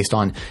 obviously based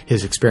on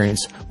his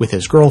experience with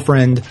his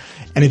girlfriend.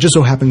 And it just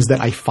so happens that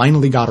I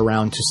finally got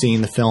around to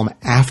seeing the film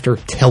After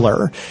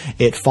Tiller.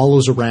 It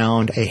follows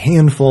around a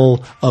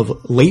handful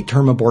of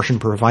late-term abortion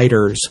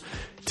providers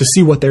to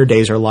see what their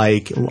days are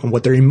like,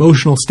 what their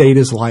emotional state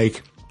is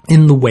like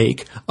in the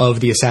wake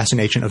of the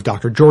assassination of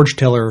Dr. George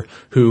Tiller,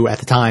 who at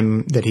the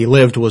time that he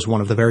lived was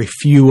one of the very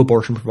few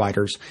abortion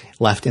providers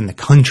left in the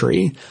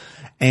country.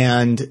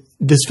 And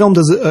this film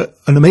does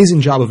an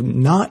amazing job of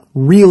not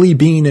really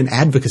being an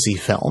advocacy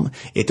film.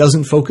 It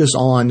doesn't focus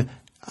on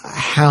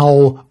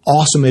how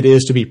awesome it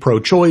is to be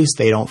pro-choice.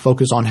 They don't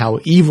focus on how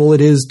evil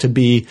it is to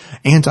be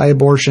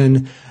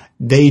anti-abortion.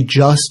 They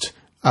just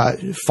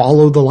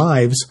follow the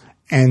lives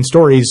and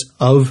stories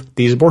of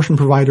these abortion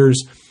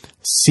providers,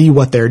 see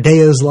what their day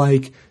is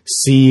like,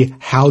 see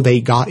how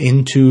they got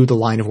into the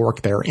line of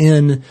work they're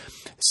in,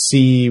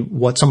 see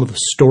what some of the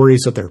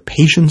stories of their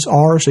patients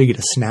are, so you get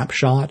a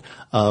snapshot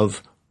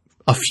of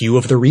a few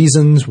of the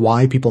reasons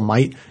why people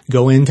might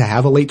go in to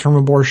have a late-term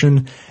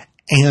abortion.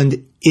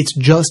 And it's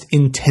just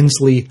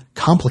intensely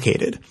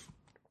complicated,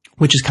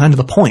 which is kind of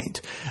the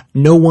point.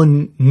 No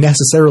one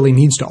necessarily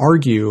needs to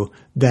argue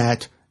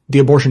that the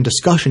abortion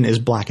discussion is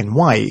black and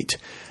white.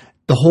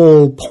 The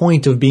whole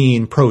point of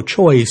being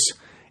pro-choice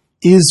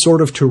is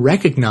sort of to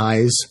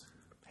recognize,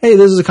 hey,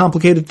 this is a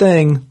complicated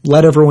thing.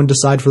 Let everyone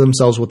decide for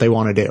themselves what they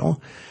want to do.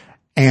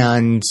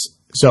 And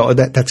so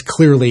that's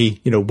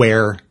clearly,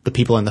 where the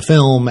people in the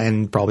film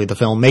and probably the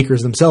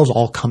filmmakers themselves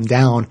all come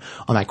down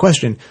on that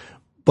question.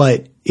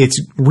 But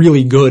it's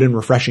really good and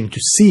refreshing to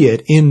see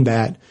it in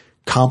that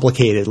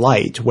complicated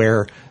light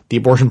where the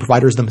abortion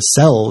providers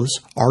themselves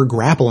are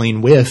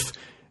grappling with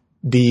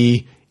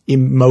the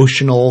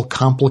emotional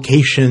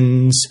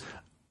complications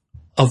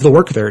of the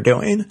work they're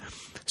doing.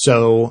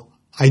 So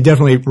I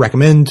definitely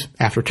recommend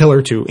After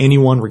Tiller to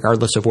anyone,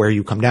 regardless of where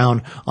you come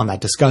down on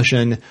that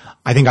discussion.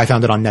 I think I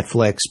found it on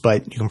Netflix,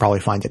 but you can probably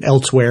find it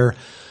elsewhere.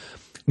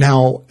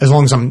 Now, as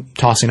long as I'm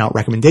tossing out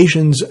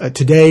recommendations,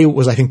 today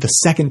was, I think, the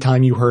second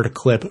time you heard a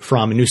clip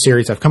from a new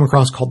series I've come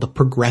across called The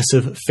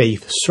Progressive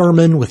Faith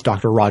Sermon with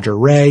Dr. Roger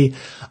Ray.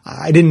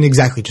 I didn't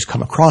exactly just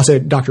come across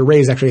it. Dr.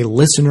 Ray is actually a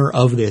listener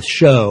of this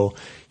show.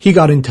 He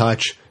got in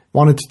touch,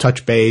 wanted to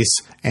touch base,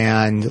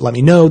 and let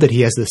me know that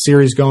he has this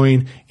series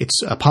going.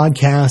 It's a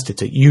podcast.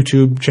 It's a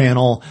YouTube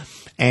channel.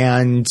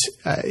 And,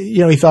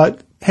 he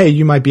thought, hey,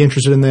 you might be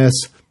interested in this.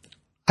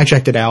 I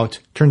checked it out.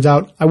 Turns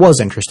out I was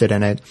interested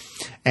in it.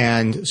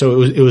 And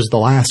so it was the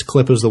last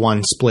clip was the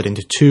one split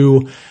into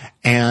two.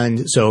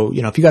 And so,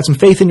 if you got some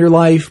faith in your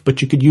life,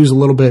 but you could use a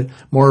little bit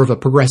more of a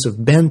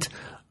progressive bent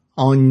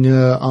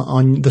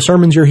on the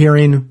sermons you're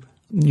hearing,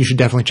 you should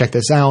definitely check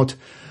this out.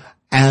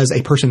 As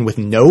a person with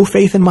no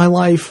faith in my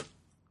life,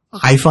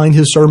 I find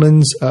his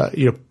sermons,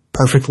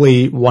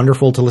 perfectly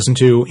wonderful to listen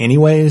to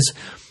anyways.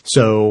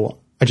 So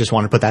I just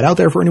want to put that out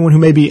there for anyone who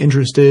may be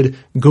interested.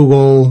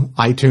 Google,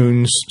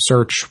 iTunes,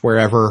 search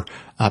wherever,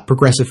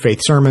 Progressive Faith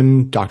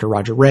Sermon, Dr.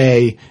 Roger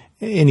Ray,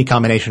 any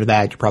combination of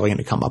that, you're probably going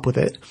to come up with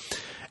it.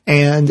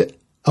 And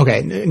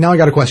okay, now I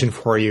got a question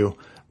for you.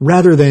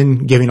 Rather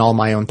than giving all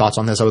my own thoughts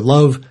on this, I would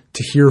love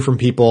to hear from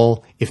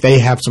people if they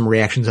have some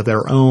reactions of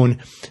their own,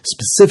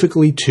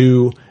 specifically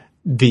to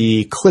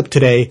the clip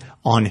today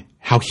on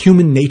how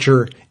human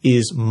nature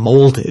is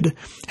molded,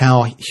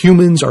 how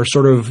humans are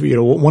sort of,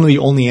 one of the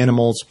only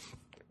animals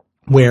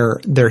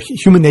where their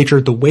human nature,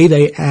 the way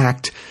they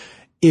act,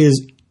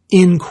 is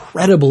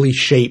incredibly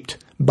shaped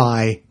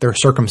by their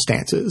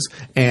circumstances.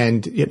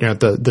 And,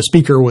 the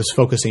speaker was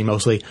focusing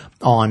mostly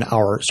on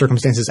our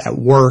circumstances at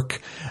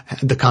work,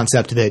 the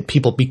concept that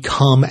people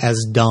become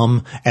as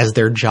dumb as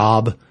their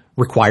job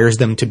requires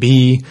them to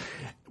be.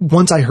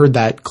 Once I heard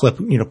that clip,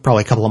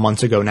 probably a couple of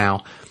months ago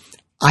now,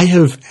 I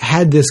have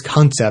had this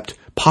concept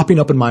popping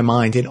up in my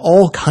mind in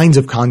all kinds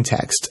of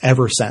contexts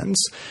ever since.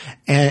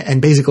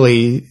 And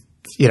basically,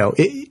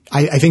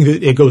 I think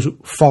that it goes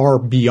far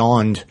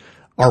beyond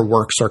our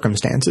work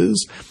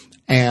circumstances.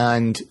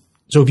 And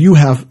so if you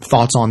have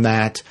thoughts on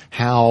that,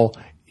 how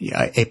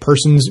a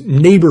person's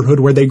neighborhood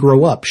where they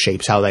grow up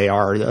shapes how they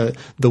are,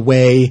 the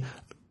way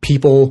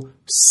people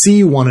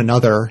see one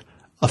another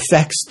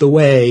affects the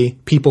way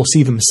people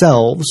see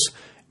themselves,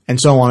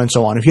 and so on and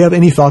so on. If you have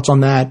any thoughts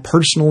on that,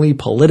 personally,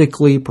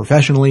 politically,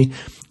 professionally,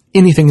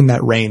 anything in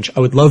that range,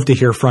 I would love to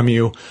hear from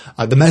you.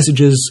 The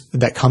messages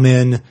that come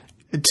in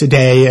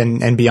today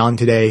and beyond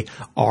today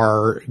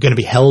are going to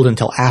be held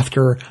until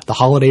after the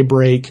holiday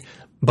break,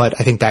 but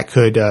I think that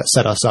could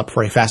set us up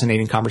for a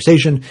fascinating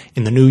conversation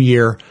in the new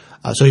year.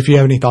 So if you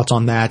have any thoughts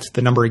on that,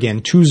 the number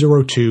again,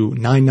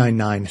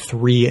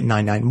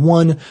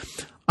 202-999-3991.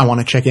 I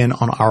want to check in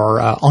on our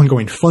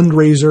ongoing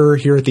fundraiser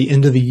here at the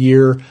end of the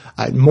year.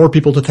 More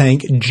people to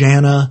thank.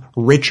 Jana,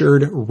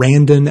 Richard,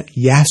 Randon,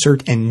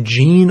 Yassert, and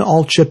Jean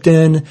all chipped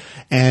in.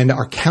 And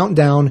our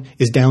countdown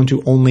is down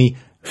to only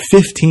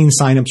 15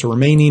 signups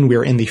remaining. We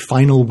are in the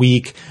final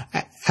week.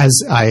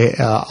 As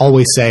I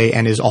always say,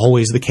 and is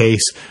always the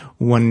case,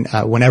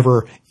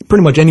 whenever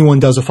pretty much anyone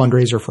does a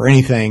fundraiser for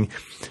anything,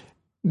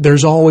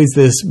 there's always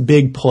this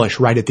big push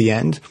right at the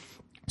end.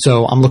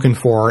 So I'm looking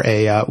for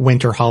a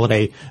winter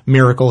holiday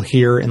miracle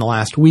here in the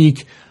last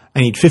week. I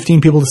need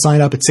 15 people to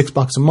sign up at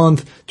 $6 a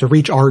month to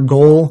reach our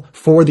goal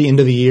for the end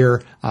of the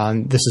year.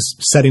 This is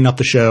setting up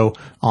the show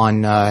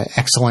on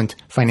excellent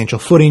financial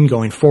footing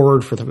going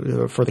forward for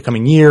the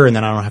coming year, and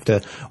then I don't have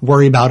to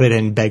worry about it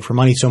and beg for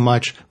money so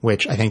much,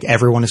 which I think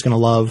everyone is going to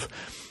love.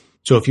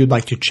 So if you'd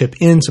like to chip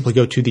in, simply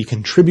go to the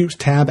Contribute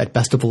tab at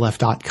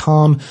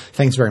bestoftheleft.com.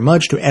 Thanks very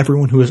much to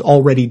everyone who has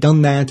already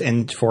done that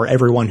and for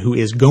everyone who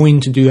is going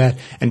to do that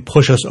and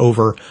push us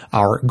over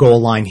our goal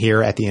line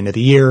here at the end of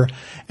the year.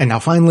 And now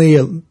finally,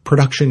 a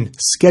production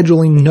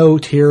scheduling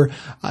note here.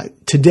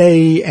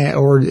 Today,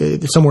 or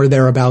somewhere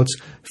thereabouts,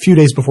 a few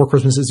days before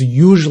Christmas is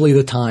usually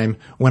the time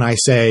when I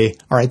say,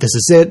 all right, this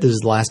is it. This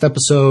is the last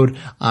episode.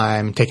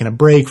 I'm taking a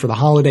break for the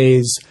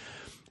holidays.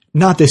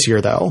 Not this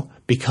year, though,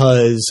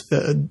 because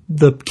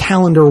the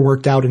calendar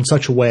worked out in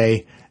such a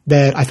way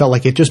that I felt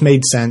like it just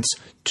made sense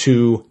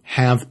to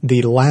have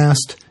the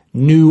last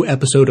new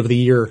episode of the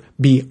year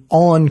be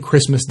on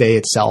Christmas Day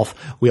itself.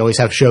 We always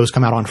have shows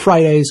come out on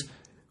Fridays.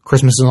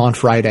 Christmas is on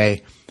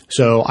Friday.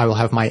 So I will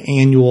have my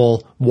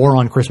annual War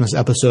on Christmas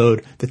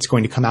episode that's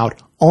going to come out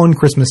on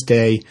Christmas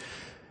Day.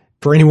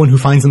 For anyone who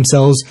finds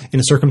themselves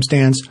in a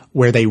circumstance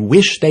where they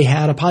wish they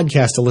had a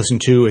podcast to listen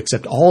to,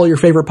 except all your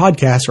favorite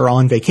podcasts are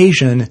on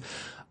vacation,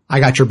 I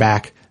got your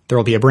back. There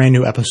will be a brand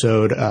new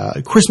episode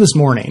Christmas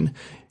morning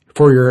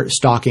for your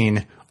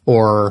stocking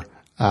or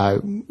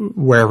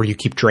wherever you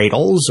keep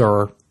dreidels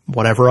or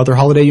whatever other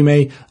holiday you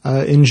may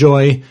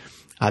enjoy.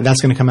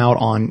 That's going to come out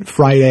on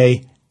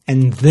Friday,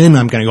 and then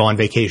I'm going to go on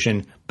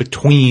vacation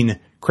between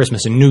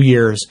Christmas and New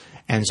Year's.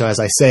 And so as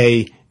I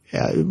say,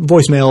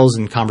 voicemails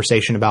and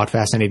conversation about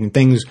fascinating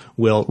things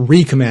will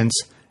recommence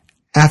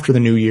after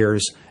the New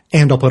Year's,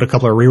 and I'll put a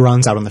couple of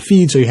reruns out on the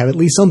feed so you have at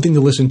least something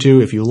to listen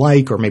to if you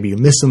like, or maybe you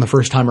missed them the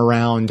first time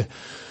around.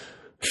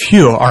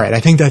 Phew. All right.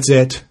 I think that's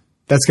it.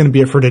 That's going to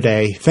be it for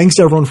today. Thanks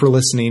to everyone for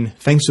listening.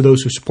 Thanks to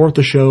those who support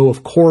the show,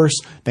 of course.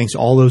 Thanks to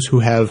all those who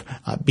have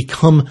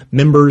become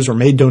members or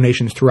made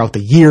donations throughout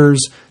the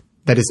years.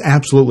 That is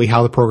absolutely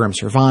how the program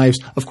survives.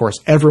 Of course,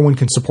 everyone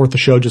can support the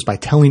show just by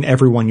telling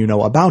everyone you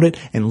know about it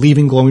and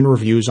leaving glowing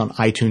reviews on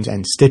iTunes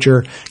and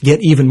Stitcher. Get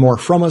even more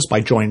from us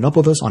by joining up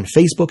with us on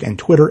Facebook and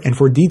Twitter. And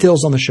for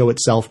details on the show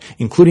itself,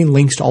 including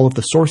links to all of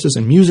the sources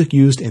and music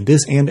used in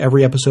this and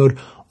every episode,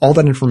 all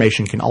that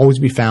information can always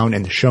be found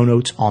in the show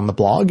notes on the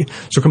blog.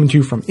 So coming to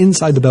you from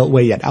inside the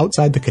Beltway, yet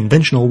outside the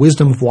conventional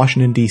wisdom of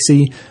Washington,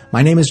 D.C.,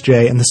 my name is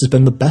Jay, and this has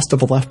been the Best of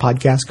the Left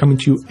podcast, coming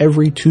to you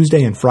every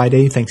Tuesday and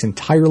Friday, thanks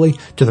entirely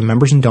to the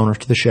members and donors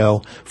to the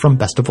show from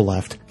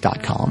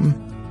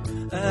bestoftheleft.com.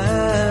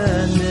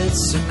 And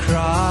it's a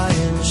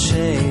crying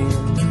shame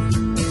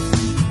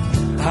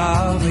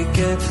how we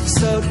get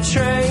so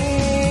trained